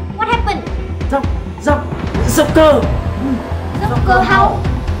 Raz, what happened? Soccer! Soccer, how?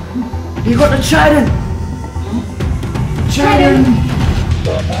 He got a trident! Trident!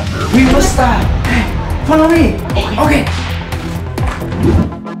 We must start! Follow me! Okay!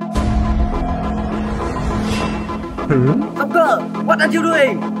 Soccer! What are you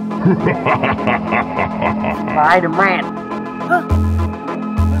doing? Spider-Man! Huh?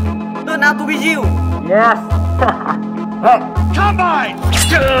 Turn out to be you! Yes! Combine!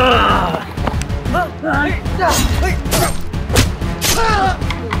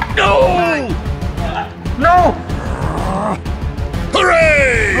 No! No!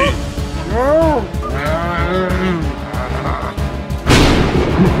 Hooray! No!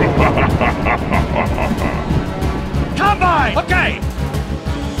 Combine! Okay!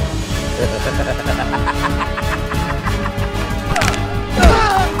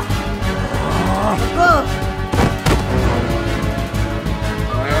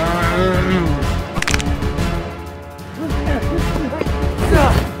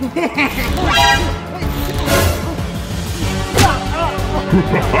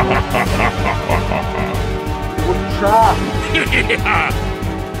 Good job!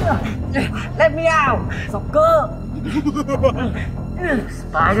 Let me out! Soccer!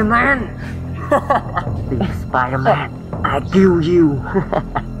 Spider-Man! Spider-Man! I kill you.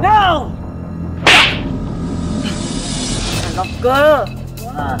 No! Locker!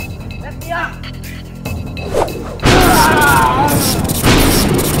 Let me up!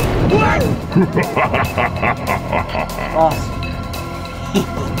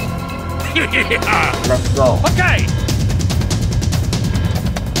 Let's go. Okay.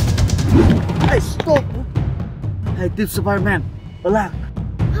 Hey, stop! Hey, this Spider-Man, relax.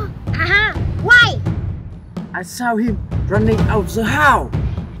 Why? I saw him running out the house.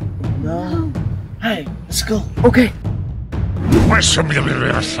 No. Hey, let's go. Okay.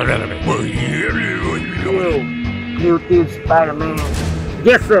 New team Spider-Man.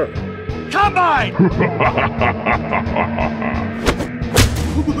 Yes, sir. Combine!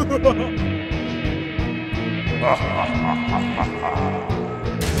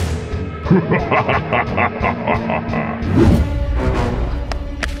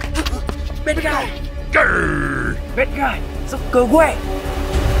 Bad guy. Grr. Bad guy. Sucker quay.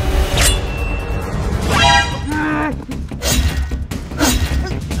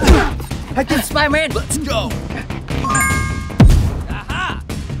 Hey, team Spider-Man. Let's go. Aha!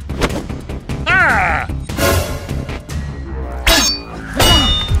 Ah!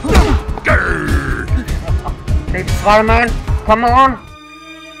 Grr. Team Spider-Man, come on.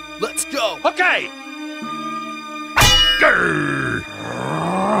 Let's go. Okay. Grr.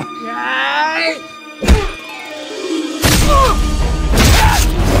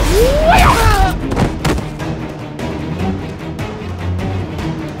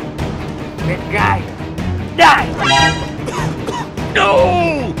 Bad guy. Die. No!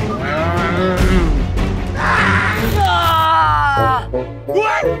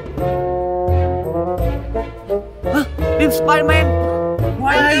 What? Team Spider-Man,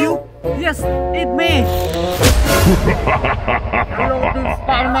 why are you? Yes, it's me. Hello, Team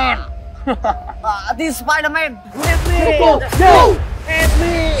Spider-Man. Team Spider-Man, help me. No, help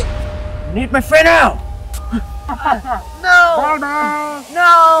me. Need my friend now. No. Spider-Man.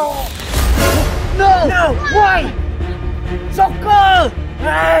 No. No. No. Why? Soccer.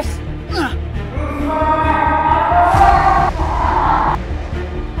 Yes.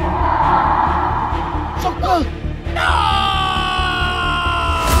 Soccer.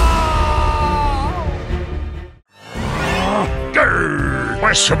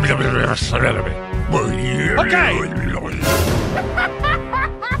 Okay.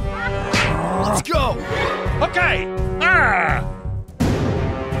 Let's go. Okay. Ah.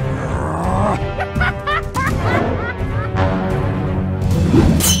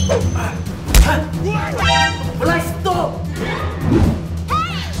 Let's stop.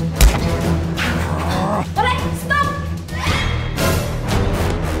 Alright, stop!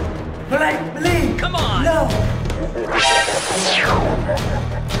 Believe. Come on. No.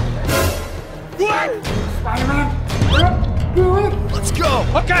 What? Spider-Man. Let's go.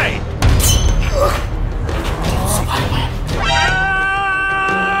 Okay.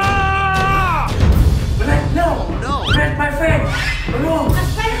 Ah! No. No. Red, my friend. No.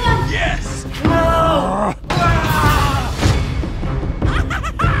 Spider-Man! Yes. No.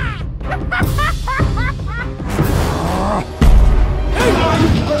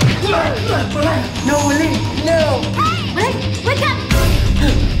 No, Willie. No. Alright, wake up!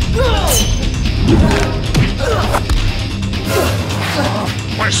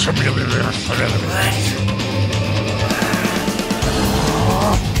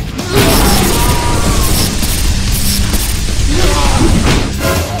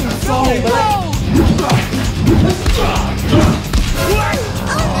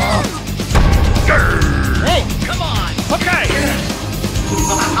 Hey, come on. Okay.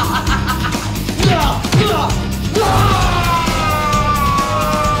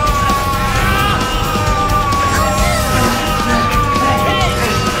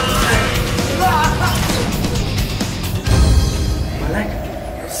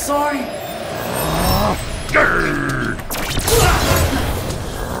 Sorry.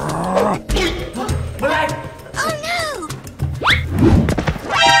 Black.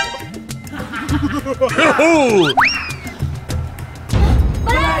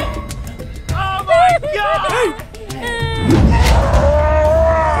 Oh my God!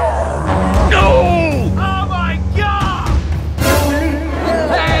 No! Oh my God!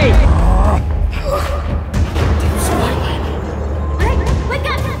 Hey. Alright, wake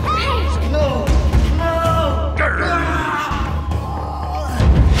up! Hey! No.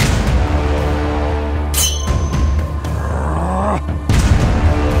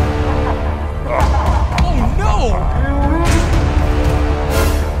 Oh no!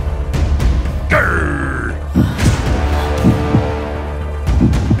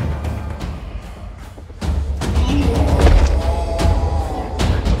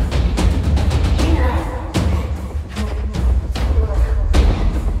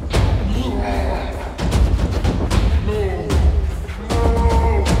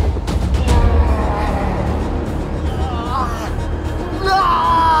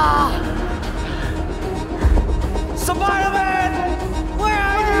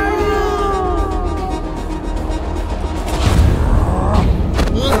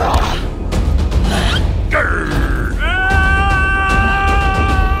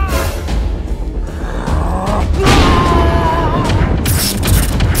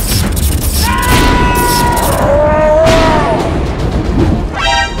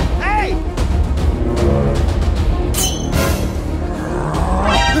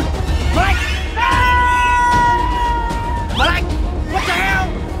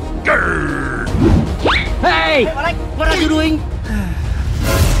 What are you doing?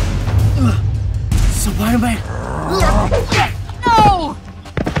 Spider-Man. No!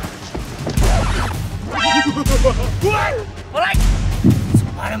 What?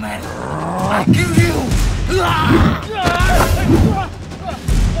 Spider-Man, I'll kill you!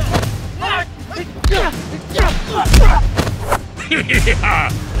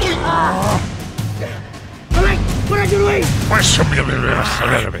 What are you doing?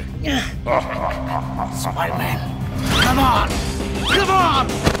 Spider-Man, come on! Come on!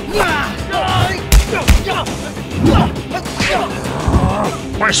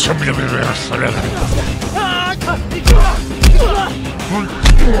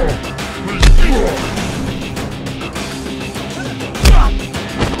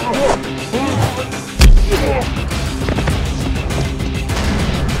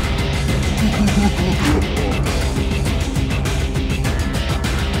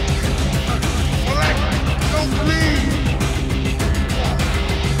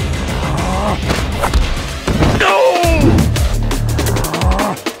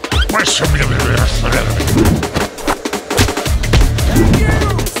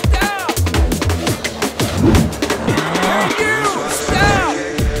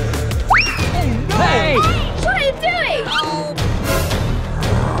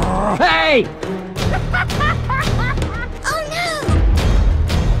 Hey! Oh no!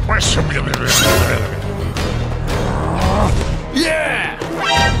 Yeah!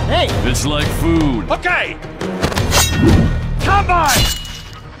 Hey! It's like food. Okay! Come on!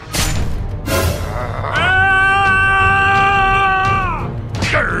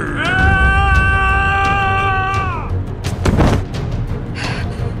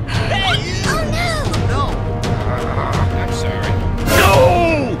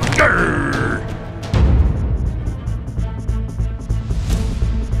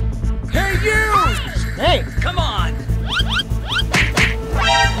 Hey, come on!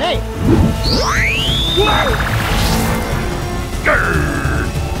 Hey!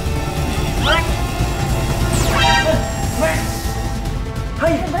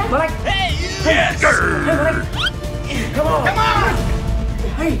 Hey, Black! Hey, yes! Come on! Come on!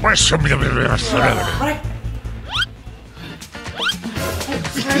 Hey! Black!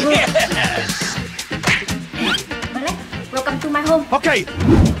 Black, welcome to my home. Okay!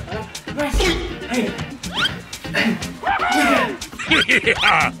 Hey!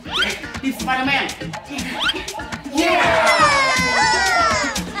 Yeah! It's Spider-Man!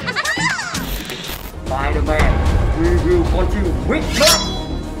 Spider-Man, we will catch you with love!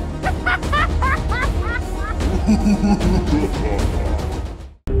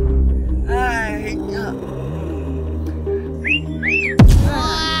 Yes.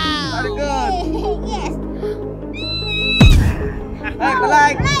 Hey,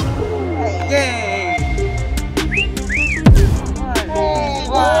 Black! Yay!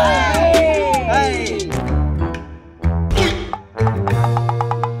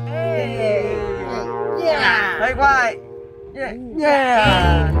 Hey, White!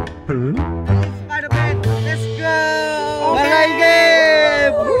 Yeah! Spider-Man, let's go! Okay. Game!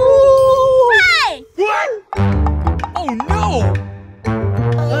 Hey! What? Oh no!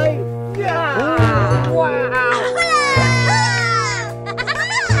 Hey! Yeah! Wow!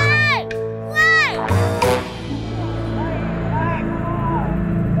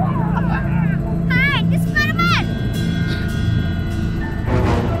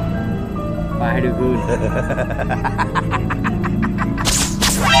 Spider-Good.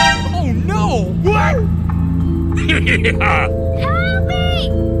 Oh no! What? Yeah! Help me!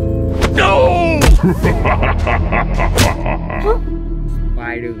 No!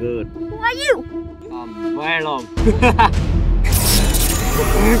 Spider-Good. Who are you? Very long.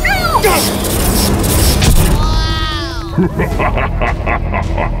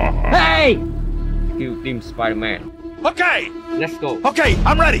 Hey! Kill Team Spider-Man. Okay! Let's go. Okay,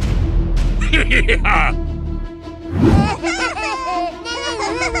 I'm ready! Yeah!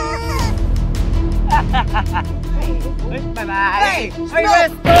 Bye-bye! Hey! Hey,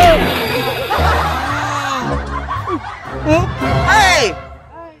 let's go! Hey!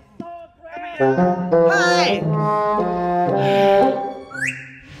 Hey!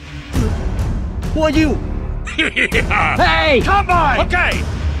 Who are you? Yeah! Hey! Come on! Okay!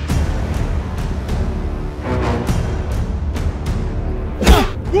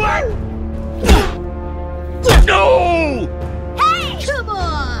 What? No! Hey! Come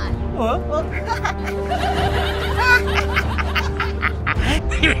on!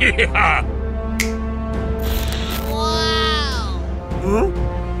 Yeah! Wow! Huh?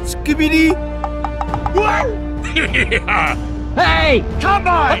 Skibidi? What? Yeah! Hey! Come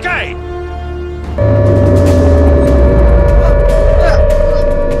on! Okay!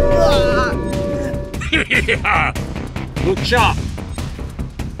 Yeah. Good shot.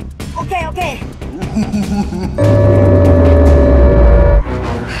 Okay, okay.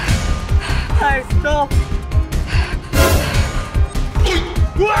 Hey, stop.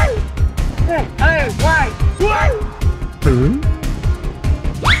 Hey, why?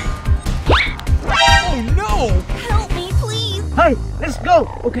 Oh no! Help me, please. Hey, let's go.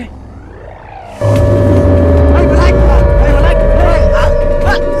 Okay. Hey, relax. Hey, relax.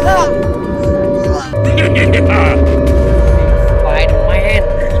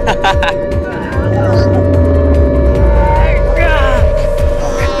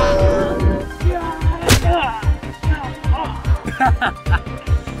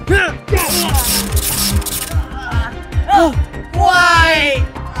 Yeah. Spider-Man. Why?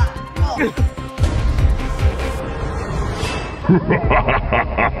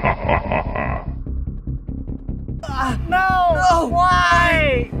 No.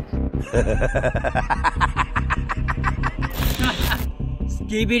 Why?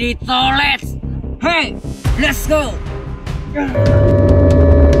 Skibidi toilets. Hey, let's go.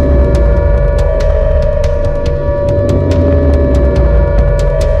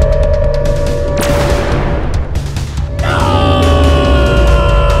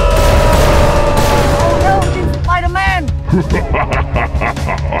 Spider-Man!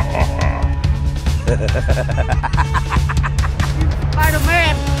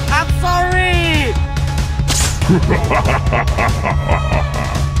 Spider-Man! I'm sorry!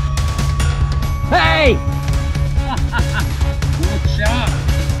 Hey! Good shot.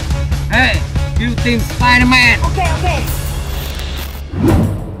 Hey, you Team Spider-Man. Okay, okay.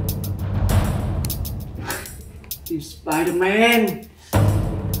 Team Spider-Man!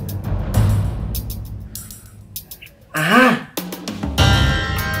 Aha!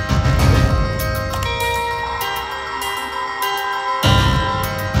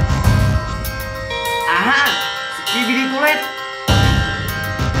 Aha! Skibidi toilet!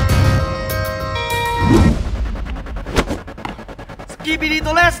 Skibidi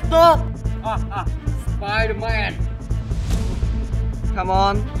toilet, stop! Spider-Man. Come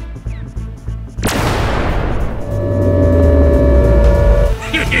on.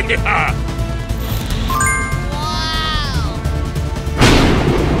 Yeah.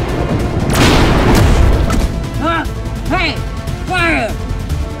 Huh? Hey, fire!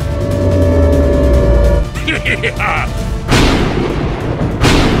 Yeah.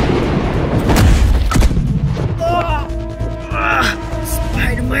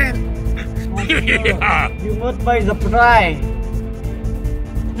 Spider-Man! Yeah. You must pay the price!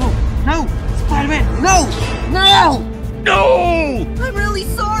 No! Spider-Man! No! No! No! I'm really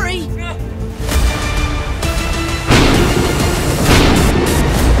sorry.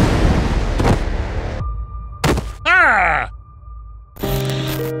 Ah!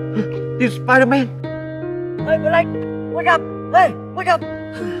 This Spider-Man! Hey, Black! Wake up! Hey, wake up!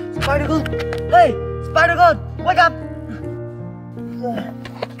 Spider-Girl! Hey, Spider-Girl! Wake up!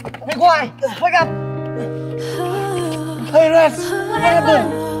 Hey, why? Wake up! Hey, Rex! What happened?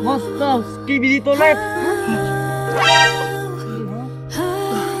 Monster! Skibidi toilet!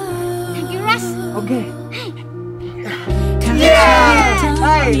 Thank you, Russ. Okay. Yeah!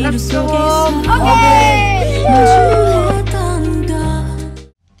 Hey, let's go home! Okay.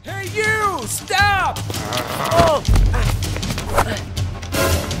 Hey, you! Stop! Oh.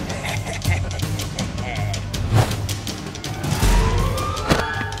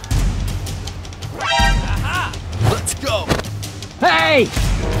 Let's go! Hey!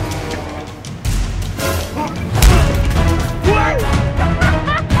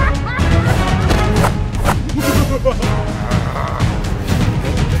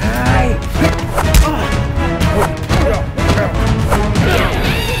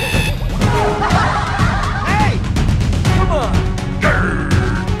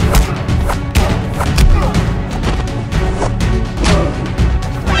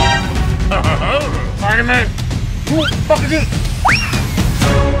 Spider-Man! Who the fuck is it?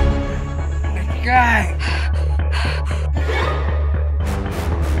 Guy!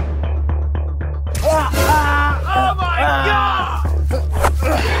 Oh my god!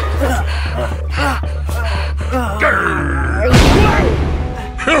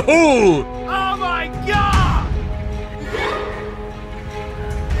 Oh my god!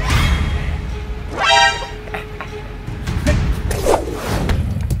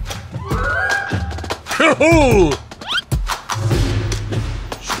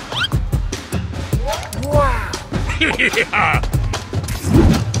 Wow! Yeah!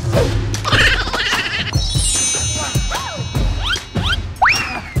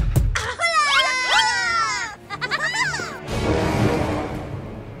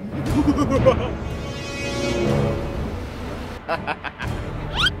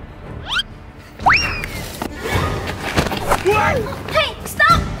 Hey,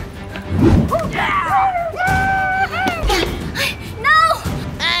 stop! No!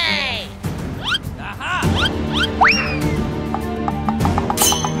 Hey! Aha!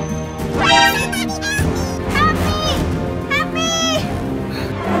 Happy!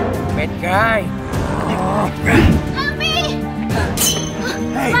 Bad guy. Happy!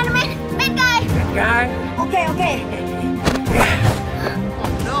 Hey. Spiderman, bad guy! Bad guy. Okay. Oh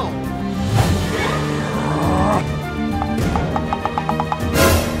no!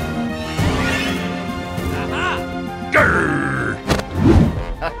 Grrr!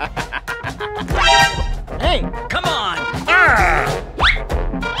 Hey, come on!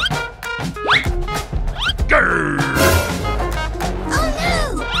 Grrr! Oh no!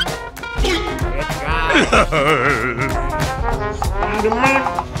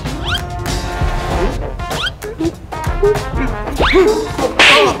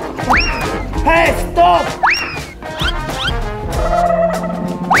 Hey, stop!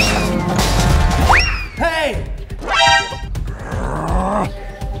 Hey!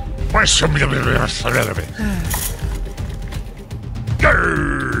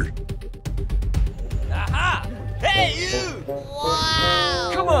 Grrr! Aha! Hey, you!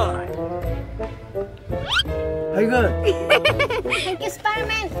 Come on! How you good? Thank you,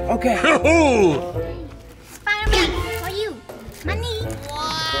 Spiderman! Okay. Spiderman, for you! Money!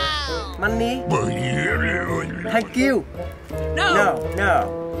 Wow! Money? Thank you. No! No. No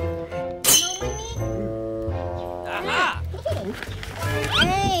money? Aha!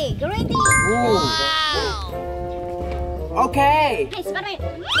 Hey, Grady! Ooh. Wow! Okay. Hey, Spiderman!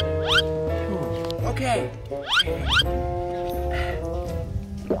 Okay.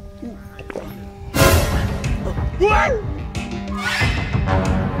 What?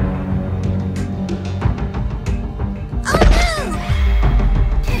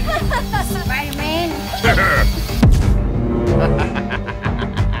 Spiderman!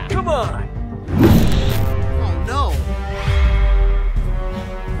 Come on. Oh no!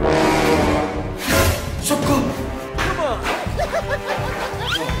 So good. Come on.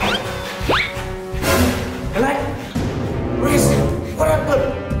 Black. Where is it? What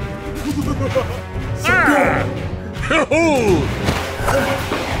happened? So good.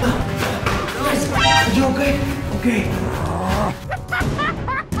 Are you okay? Okay.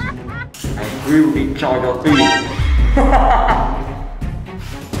 I will enjoy your team.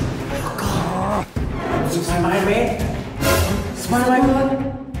 Smile, my man. Smile, my man.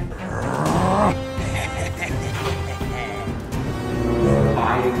 I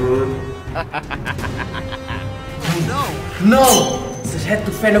good. No! Just had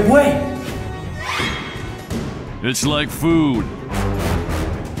to find a way. It's like food.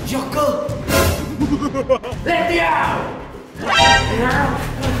 Joker! Let me out!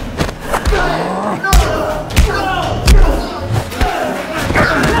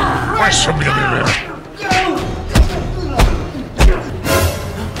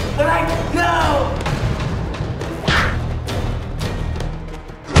 Like, no!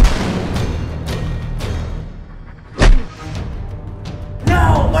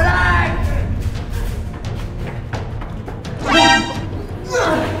 No, but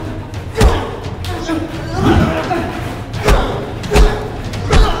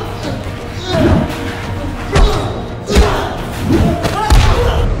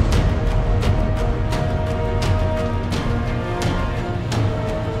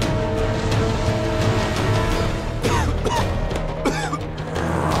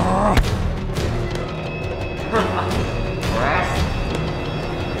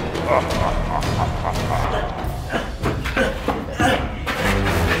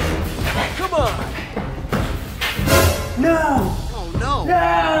come on! No! Oh no! No!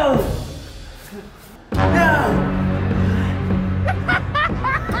 No!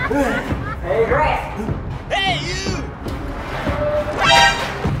 Hey, Grace! Hey, you!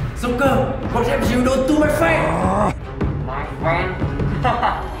 Joker, what have you done to my friend? My friend?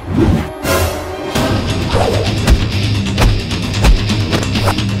 Joker!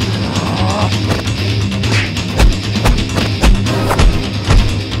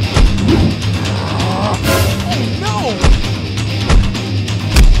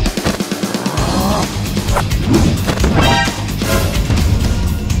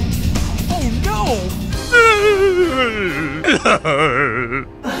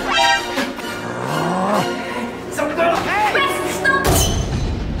 Press stop!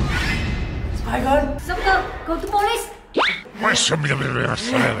 Spider? Joker, go to police!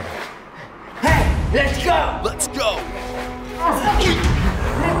 Hey, let's go! Let's go!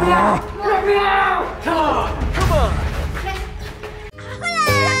 Let me out! Let me out! Come on! Come on!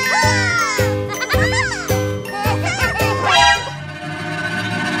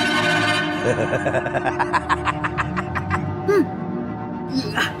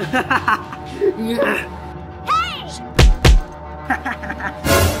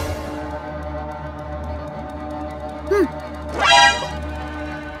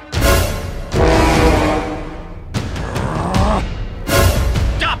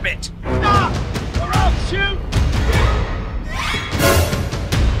 Stop it! Stop! Or I'll shoot!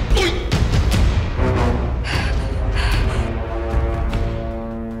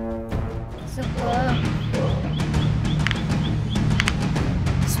 Super.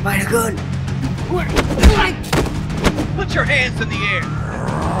 Spider gun. Put your hands in the air!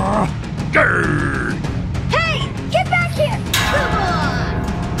 Grr. Hey, get back here!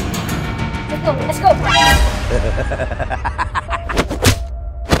 Come on! Let's go.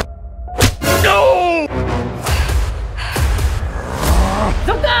 No!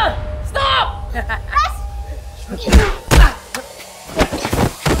 Zucker! Stop!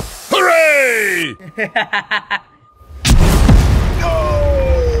 Hooray!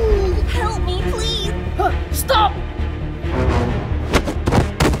 Help me, please! Stop!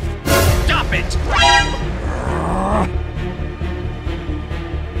 Stop it!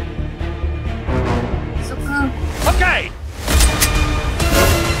 Super. Okay!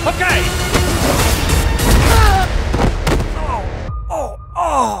 Okay! Oh!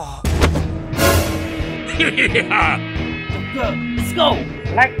 Yeah! Let's go!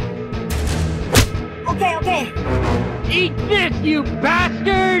 Like, Okay. eat this, you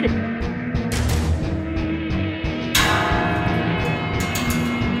bastard!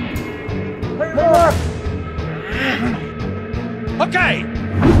 Okay!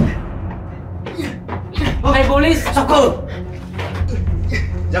 Hey, police! Joker!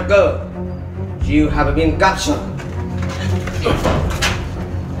 Joker, you have been captured.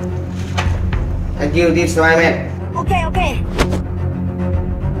 Thank you, this Spiderman. Okay.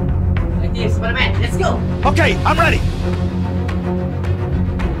 Like this, Spider-Man, let's go! Okay, I'm ready!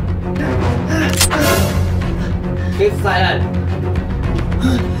 Keep silent.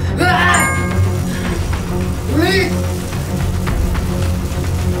 Police!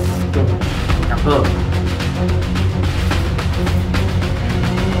 Joker.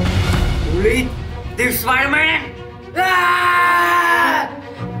 Police! This Spiderman!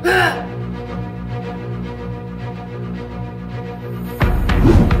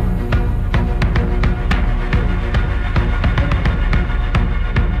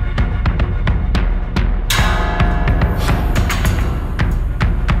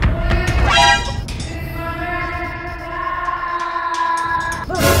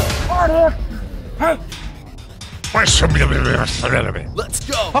 Let's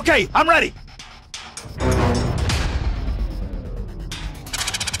go! Okay, I'm ready!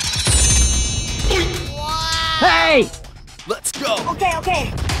 Hey! Let's go!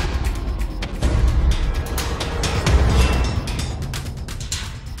 Okay.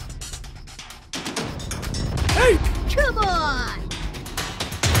 Hey! Come on!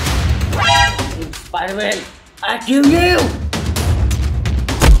 Spider-Man, I kill you!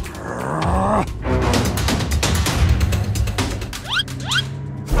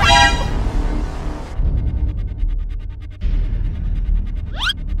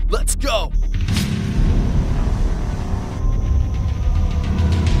 Let's go!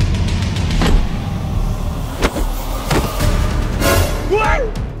 What?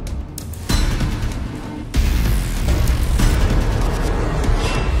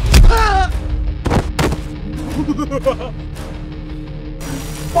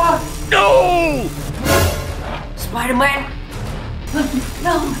 What? No! Spider-Man!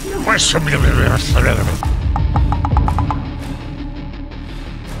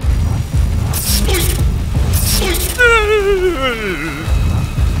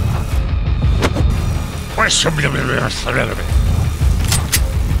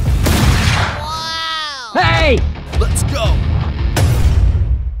 Hey! Let's go!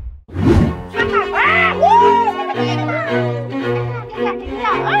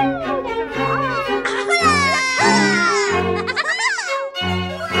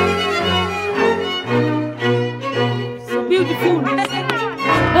 So beautiful!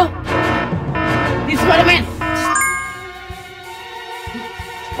 Oh! This Spider-Man!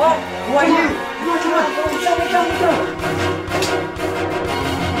 Oh, who are you?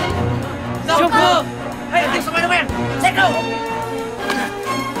 Joker! Hey, this Spider-Man! Let go!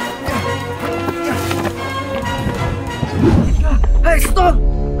 Hey, stop!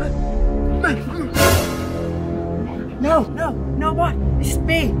 No, what? It's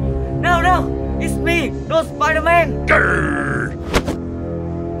me! No, it's me! No, Spider-Man! Grr.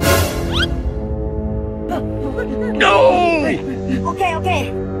 No!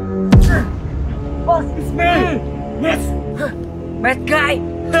 Okay. Boss, it's me! Yes! Bad guy!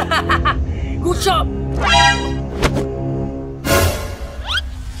 Good job!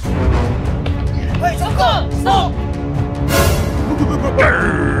 Hey, stop! Stop!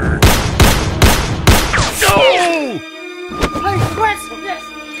 No! Hey, Rex! Yes!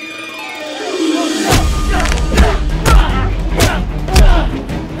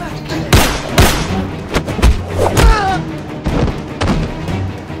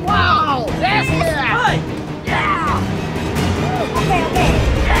 Wow! That's it! Hey!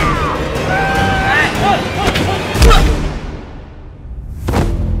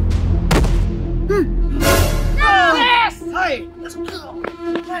 Yes! Hey! Let's go!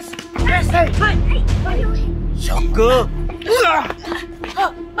 Yes! Hey! Hey! Shocker!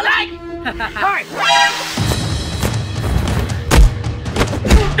 Balik! Hai!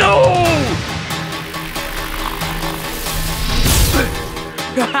 No!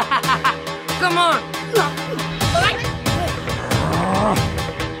 Come on! Balik!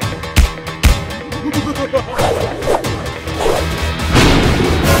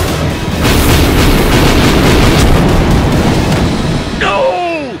 No!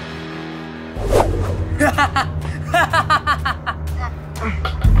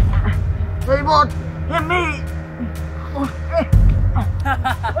 Hey, boss! Hit me!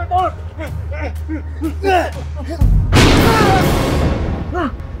 Hey, boss!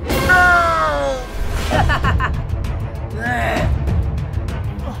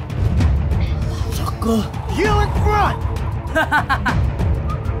 Sucker! You in front!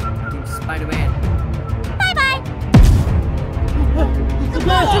 Spider-Man.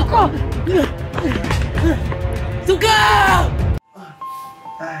 Suka!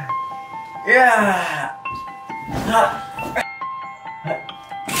 Yeah!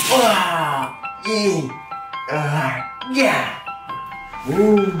 Yeah!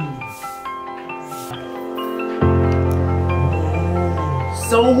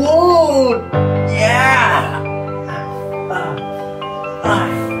 So good! Yeah!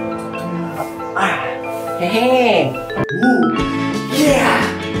 Hey! Yeah!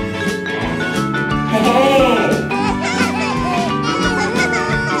 Hey!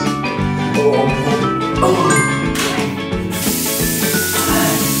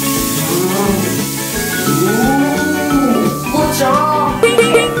 Good job!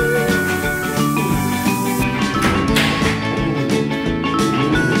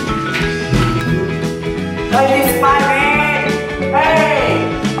 Hey, Spider-Man! Hey!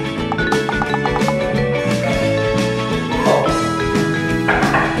 Oh.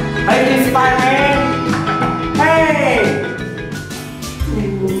 Hey, Spider-Man! Hey!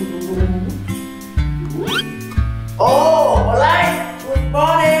 Oh, alright! Good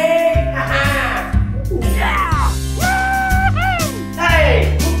morning!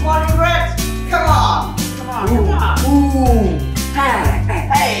 Hey! Good morning, Rex! Come on! Come on, come on! Ooh!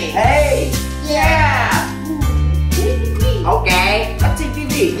 Hey! Hey! Yeah! Okay, let's see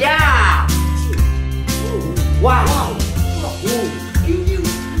TV. Yeah! Wow! You.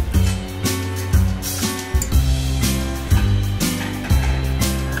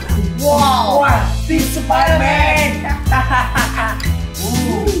 Wow! This Spider-Man!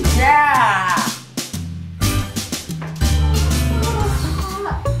 Ooh, yeah!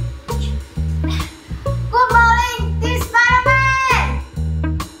 Good morning, this spiderman.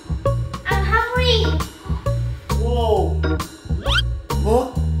 I'm hungry. Whoa! What?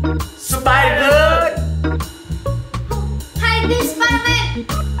 Spider! Hi, this spiderman.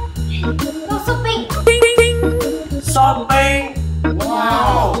 Go shopping. Shopping!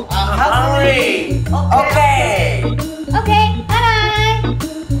 Wow! I'm hungry! Okay! Okay, bye bye.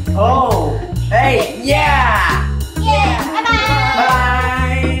 Oh! Hey! Yeah! Yeah, bye bye.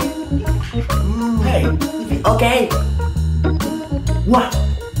 Bye! Hey! Okay! Wow!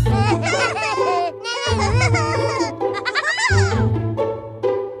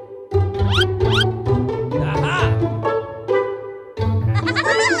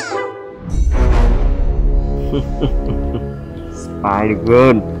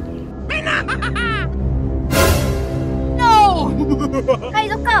 Spider-Man. No! Hey,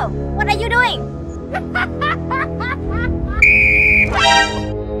 Joker, what are you doing?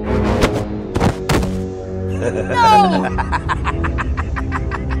 No!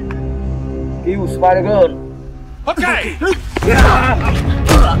 Kill Spider-Man! Okay!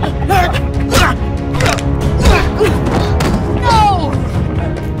 No!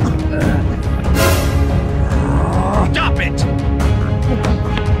 Stop it!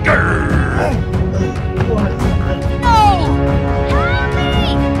 No!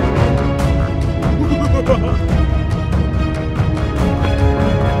 Help me!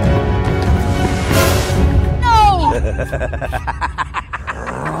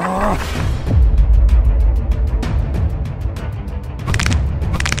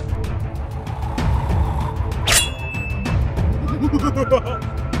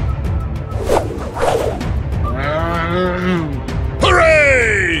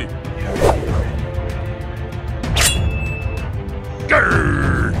 Hooray!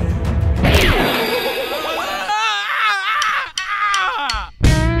 Grr!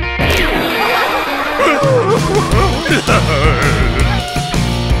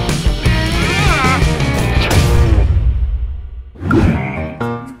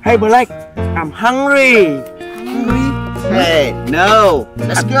 Hey, Black, I'm hungry. Hey, no.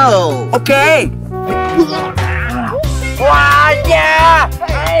 Let's go. Okay. Wow, yeah.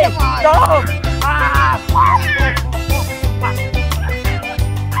 Hey, stop.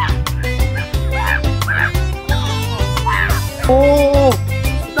 Oh,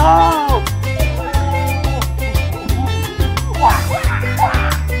 stop.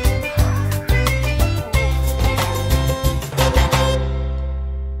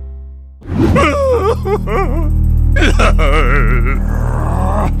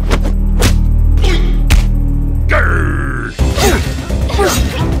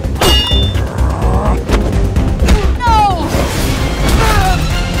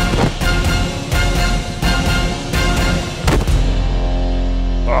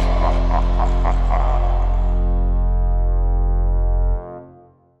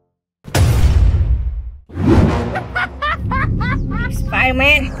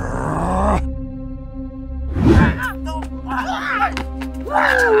 Spider-Man.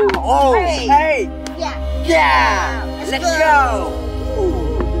 Oh, hey. Yeah. Let's go.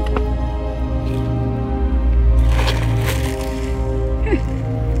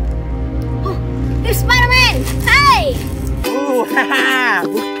 It's Spider-Man. Hey. Ooh, haha.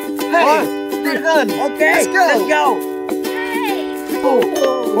 Hey, Spider-Man. Okay, let's go. Hey.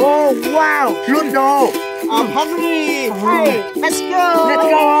 Oh, wow. Good dog. I'm hungry. Hey, Let's go. let's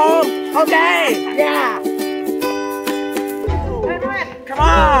go home. Okay. Yeah. Come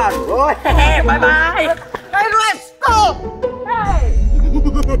on. Oh, hey, bye-bye. Hey, let's go. Hey.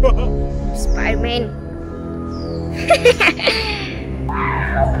 Spider-Man.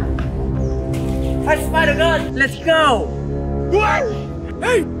 Hey, Spider-Man. Let's go.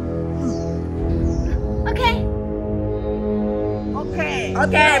 Hey! Okay. Okay.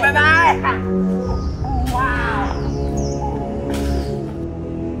 Okay, bye-bye. Wow.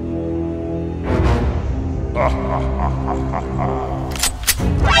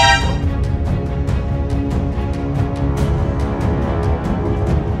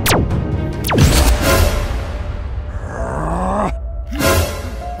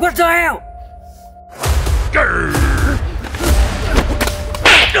 What the hell? Grr!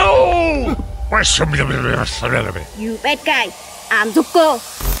 No! You bad guy. I'm Zuko.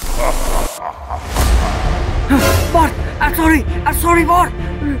 Bot, I'm sorry, bot.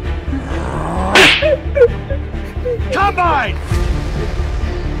 Combine!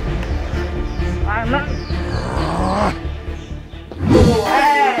 Hey,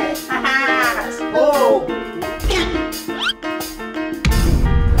 oh.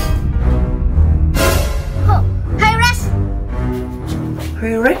 Oh, hey, Russ.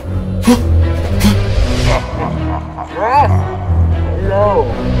 Hey, Rick. Hello.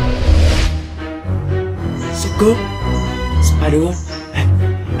 Zuko, Spider-Man.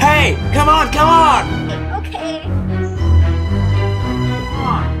 Hey, come on. Okay.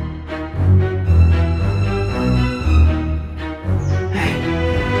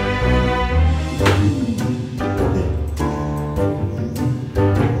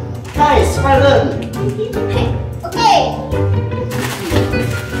 Hey, Spider-Man. Okay.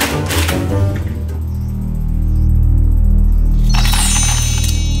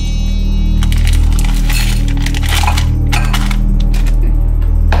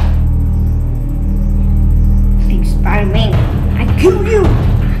 Spider-Man, I kill you.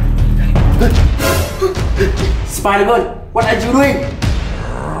 Spider-Man, what are you doing?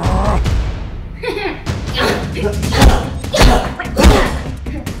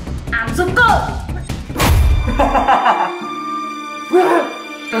 I'm Zuko.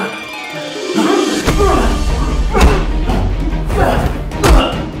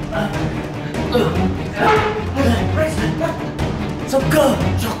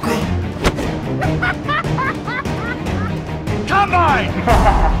 Zuko. Combine!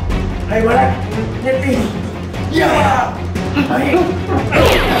 Hey, Black, get me. Yeah. Hey.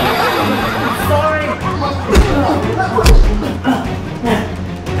 Sorry.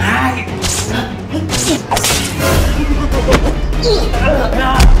 Hi.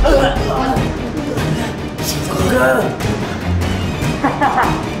 Zuko.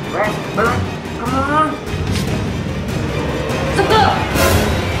 Black, come on. Zuko.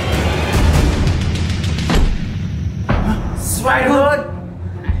 Spider-Man!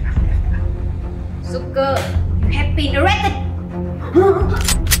 Sucker, you have been arrested.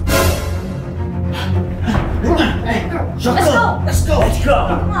 Let's go. Let's go! Let's go!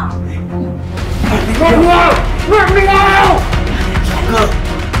 Come on. Let me out!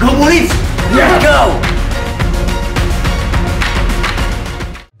 Go, police! Let's go!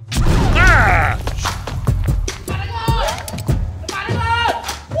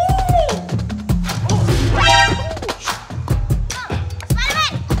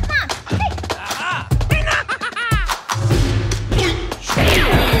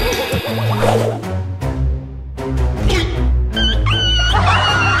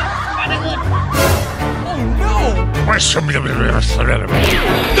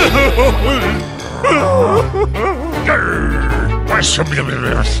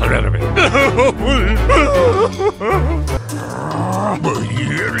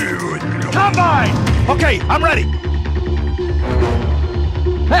 Combine! Okay, I'm ready.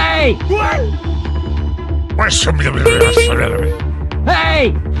 Hey!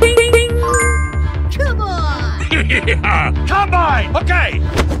 Hey! Come on. Combine! Okay!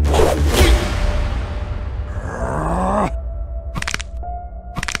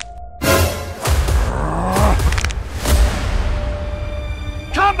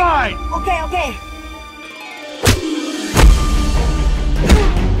 Combine! Okay.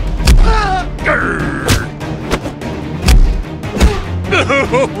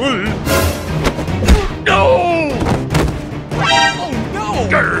 No! Oh no!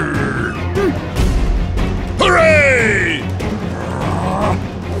 Hooray!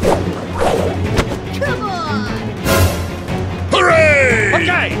 Come on. Hooray!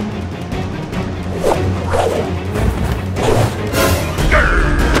 Okay!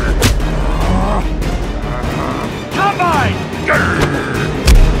 Combine!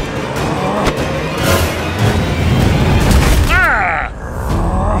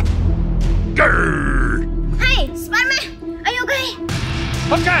 Hey, Spider-Man, are you okay?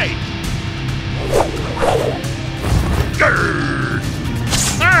 Okay!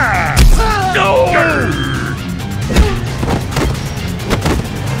 No!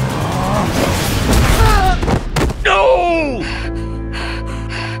 No!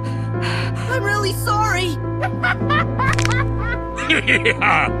 I'm really sorry. Bye-bye.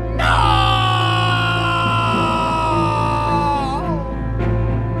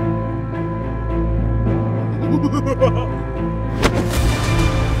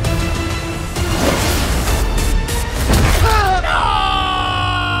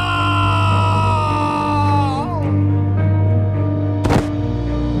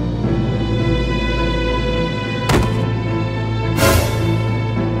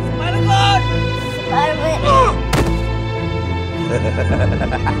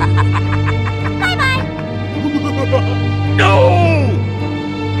 No!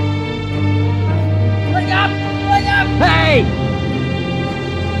 Wake up! Hey!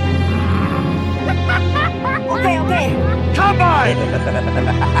 Okay. Combine!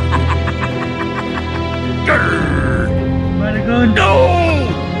 No!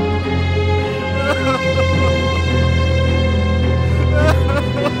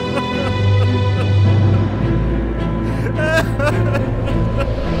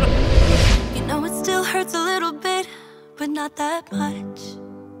 You know it still hurts a little bit, but not that much.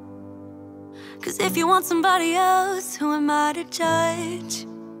 'Cause if you want somebody else, who am I to judge?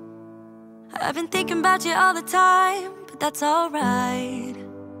 I've been thinking about you all the time, but that's alright.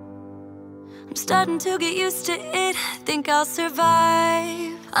 I'm starting to get used to it, think I'll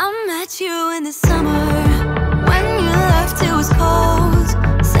survive. I met you in the summer, when you left it was cold.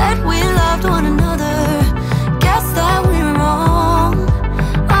 Said we loved one another, guess that we were wrong.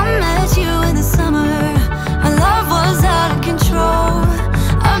 I met you in the summer, our love was out of control.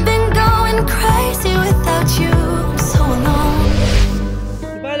 I've been going crazy without you, I'm so alone.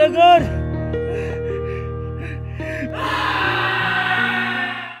 Spider-Man!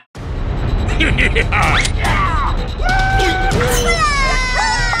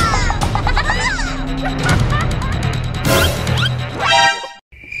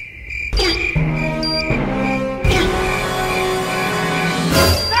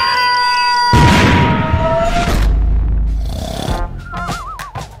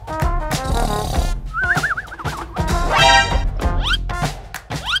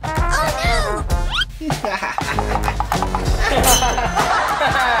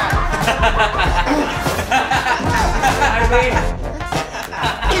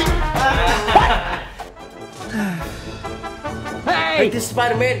 Hey! This is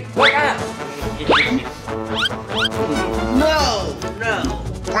Spider-Man! Wake up! No!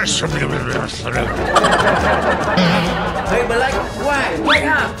 Hey, Black, wake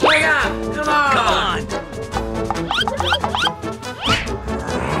up, wake up, come on.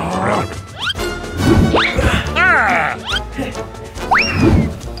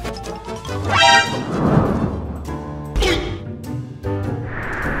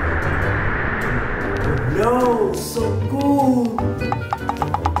 No, so cool.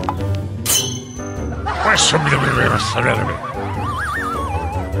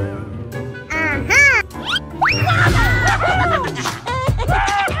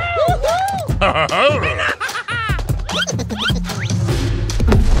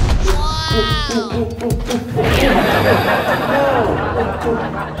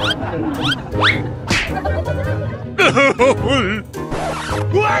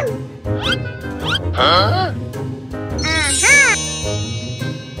 What? Huh?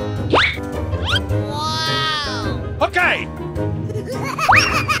 Wow. Okay.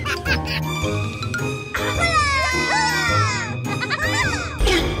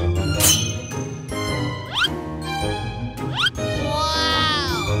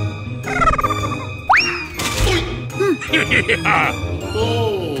 Yeah.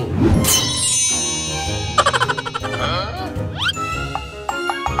 Oh.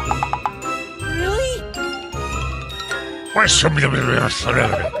 Really?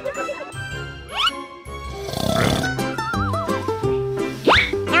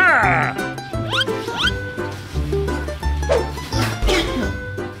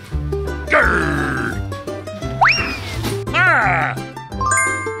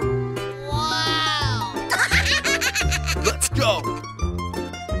 Let's go.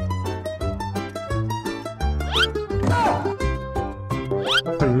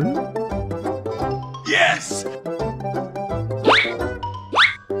 Yes.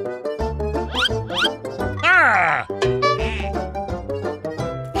 Ah.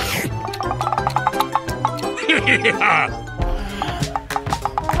 Yeah.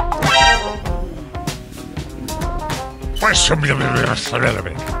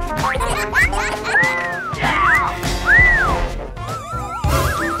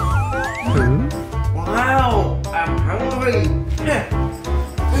 Wow, I'm hungry.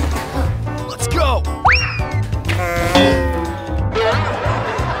 Let's go.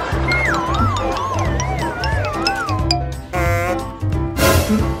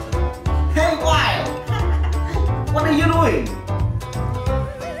 Hey, Wild! What are you doing?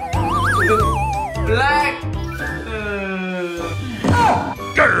 Black.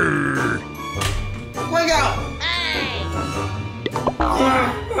 Grr. Wake up!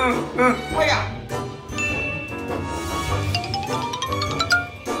 Wake up!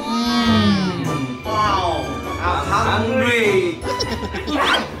 Wow! I'm hungry!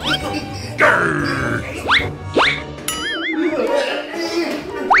 Grr.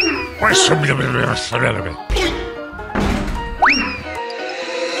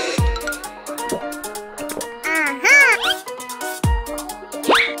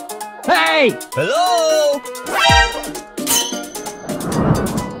 Hey! Hello?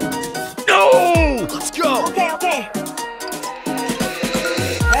 No! Let's go! Okay, okay.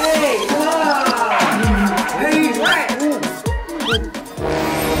 Hey, hey, Black.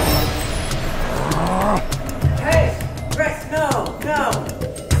 Hey, Rex, no, no,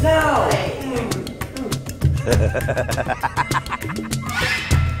 no.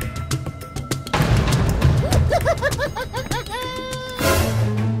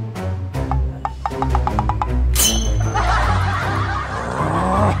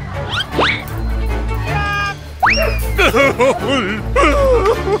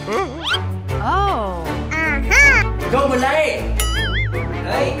 Oh. Go, Malay.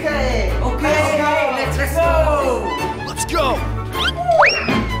 Okay, okay, let's go. Let's go!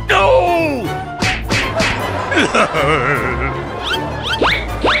 No!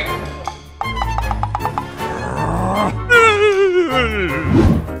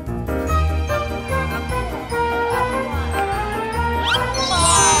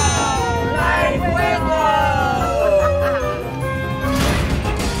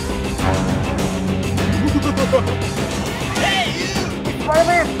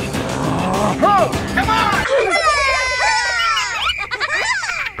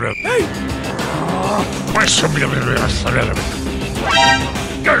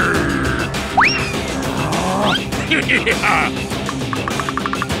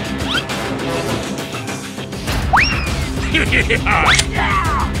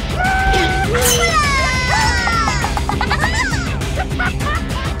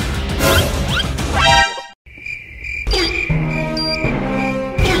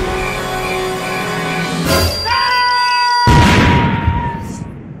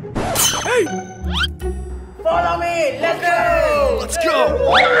 Follow me. Let's go. Let's go!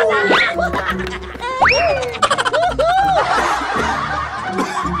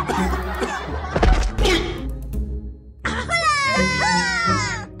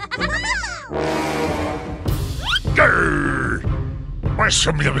 Grrr!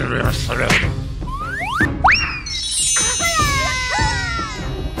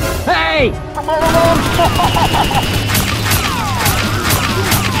 Hey!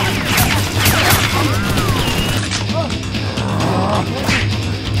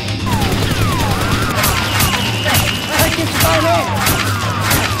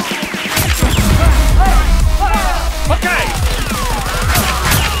 Okay!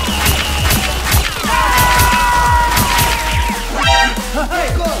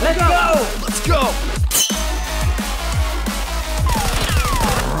 Let's go. Let's go!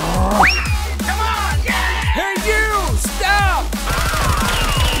 Hey, you! Stop!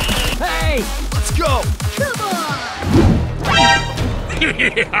 Hey! Let's go! Come on!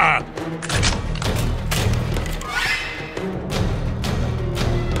 Yeah!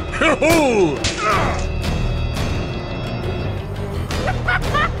 Hoo-hoo!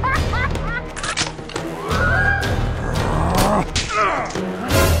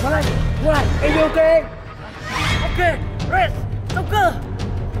 What? Are you okay? Okay. Rest. Joker.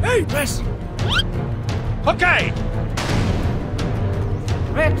 Hey, rest! Okay!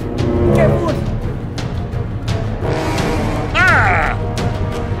 Rest. Careful. Ah!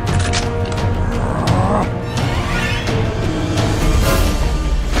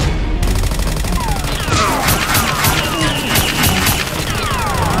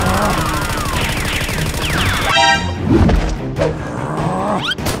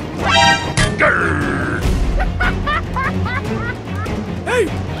 Grrr! Hey!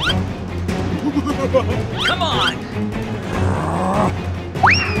 Come on!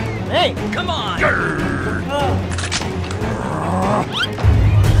 Hey, come on!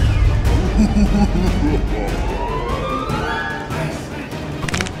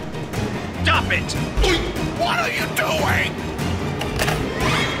 Stop it! What are you doing?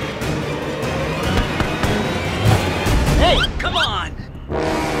 Hey, come on!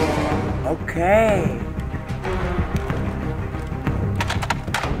 Okay.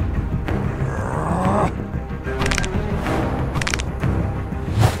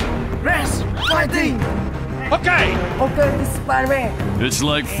 Rest. Fighting. Okay! Okay, this is Spider-Man. It's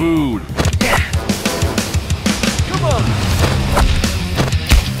like food. Come on.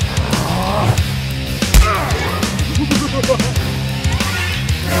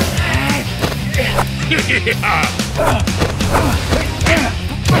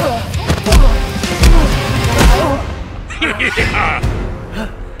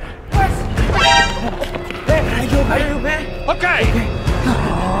 Are you okay? Okay!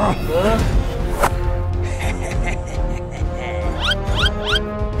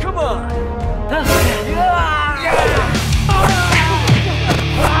 Come on.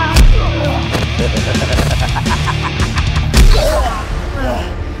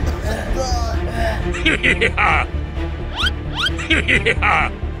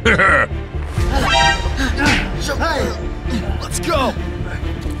 Let's go!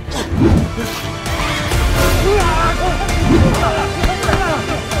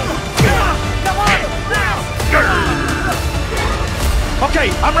 Okay,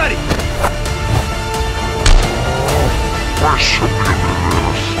 I'm ready!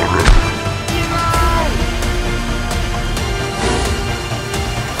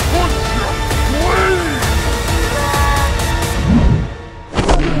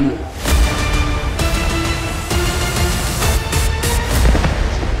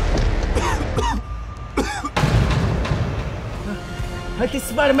 Hey,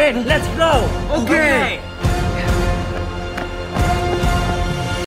 Spider-Man, let's go. Okay.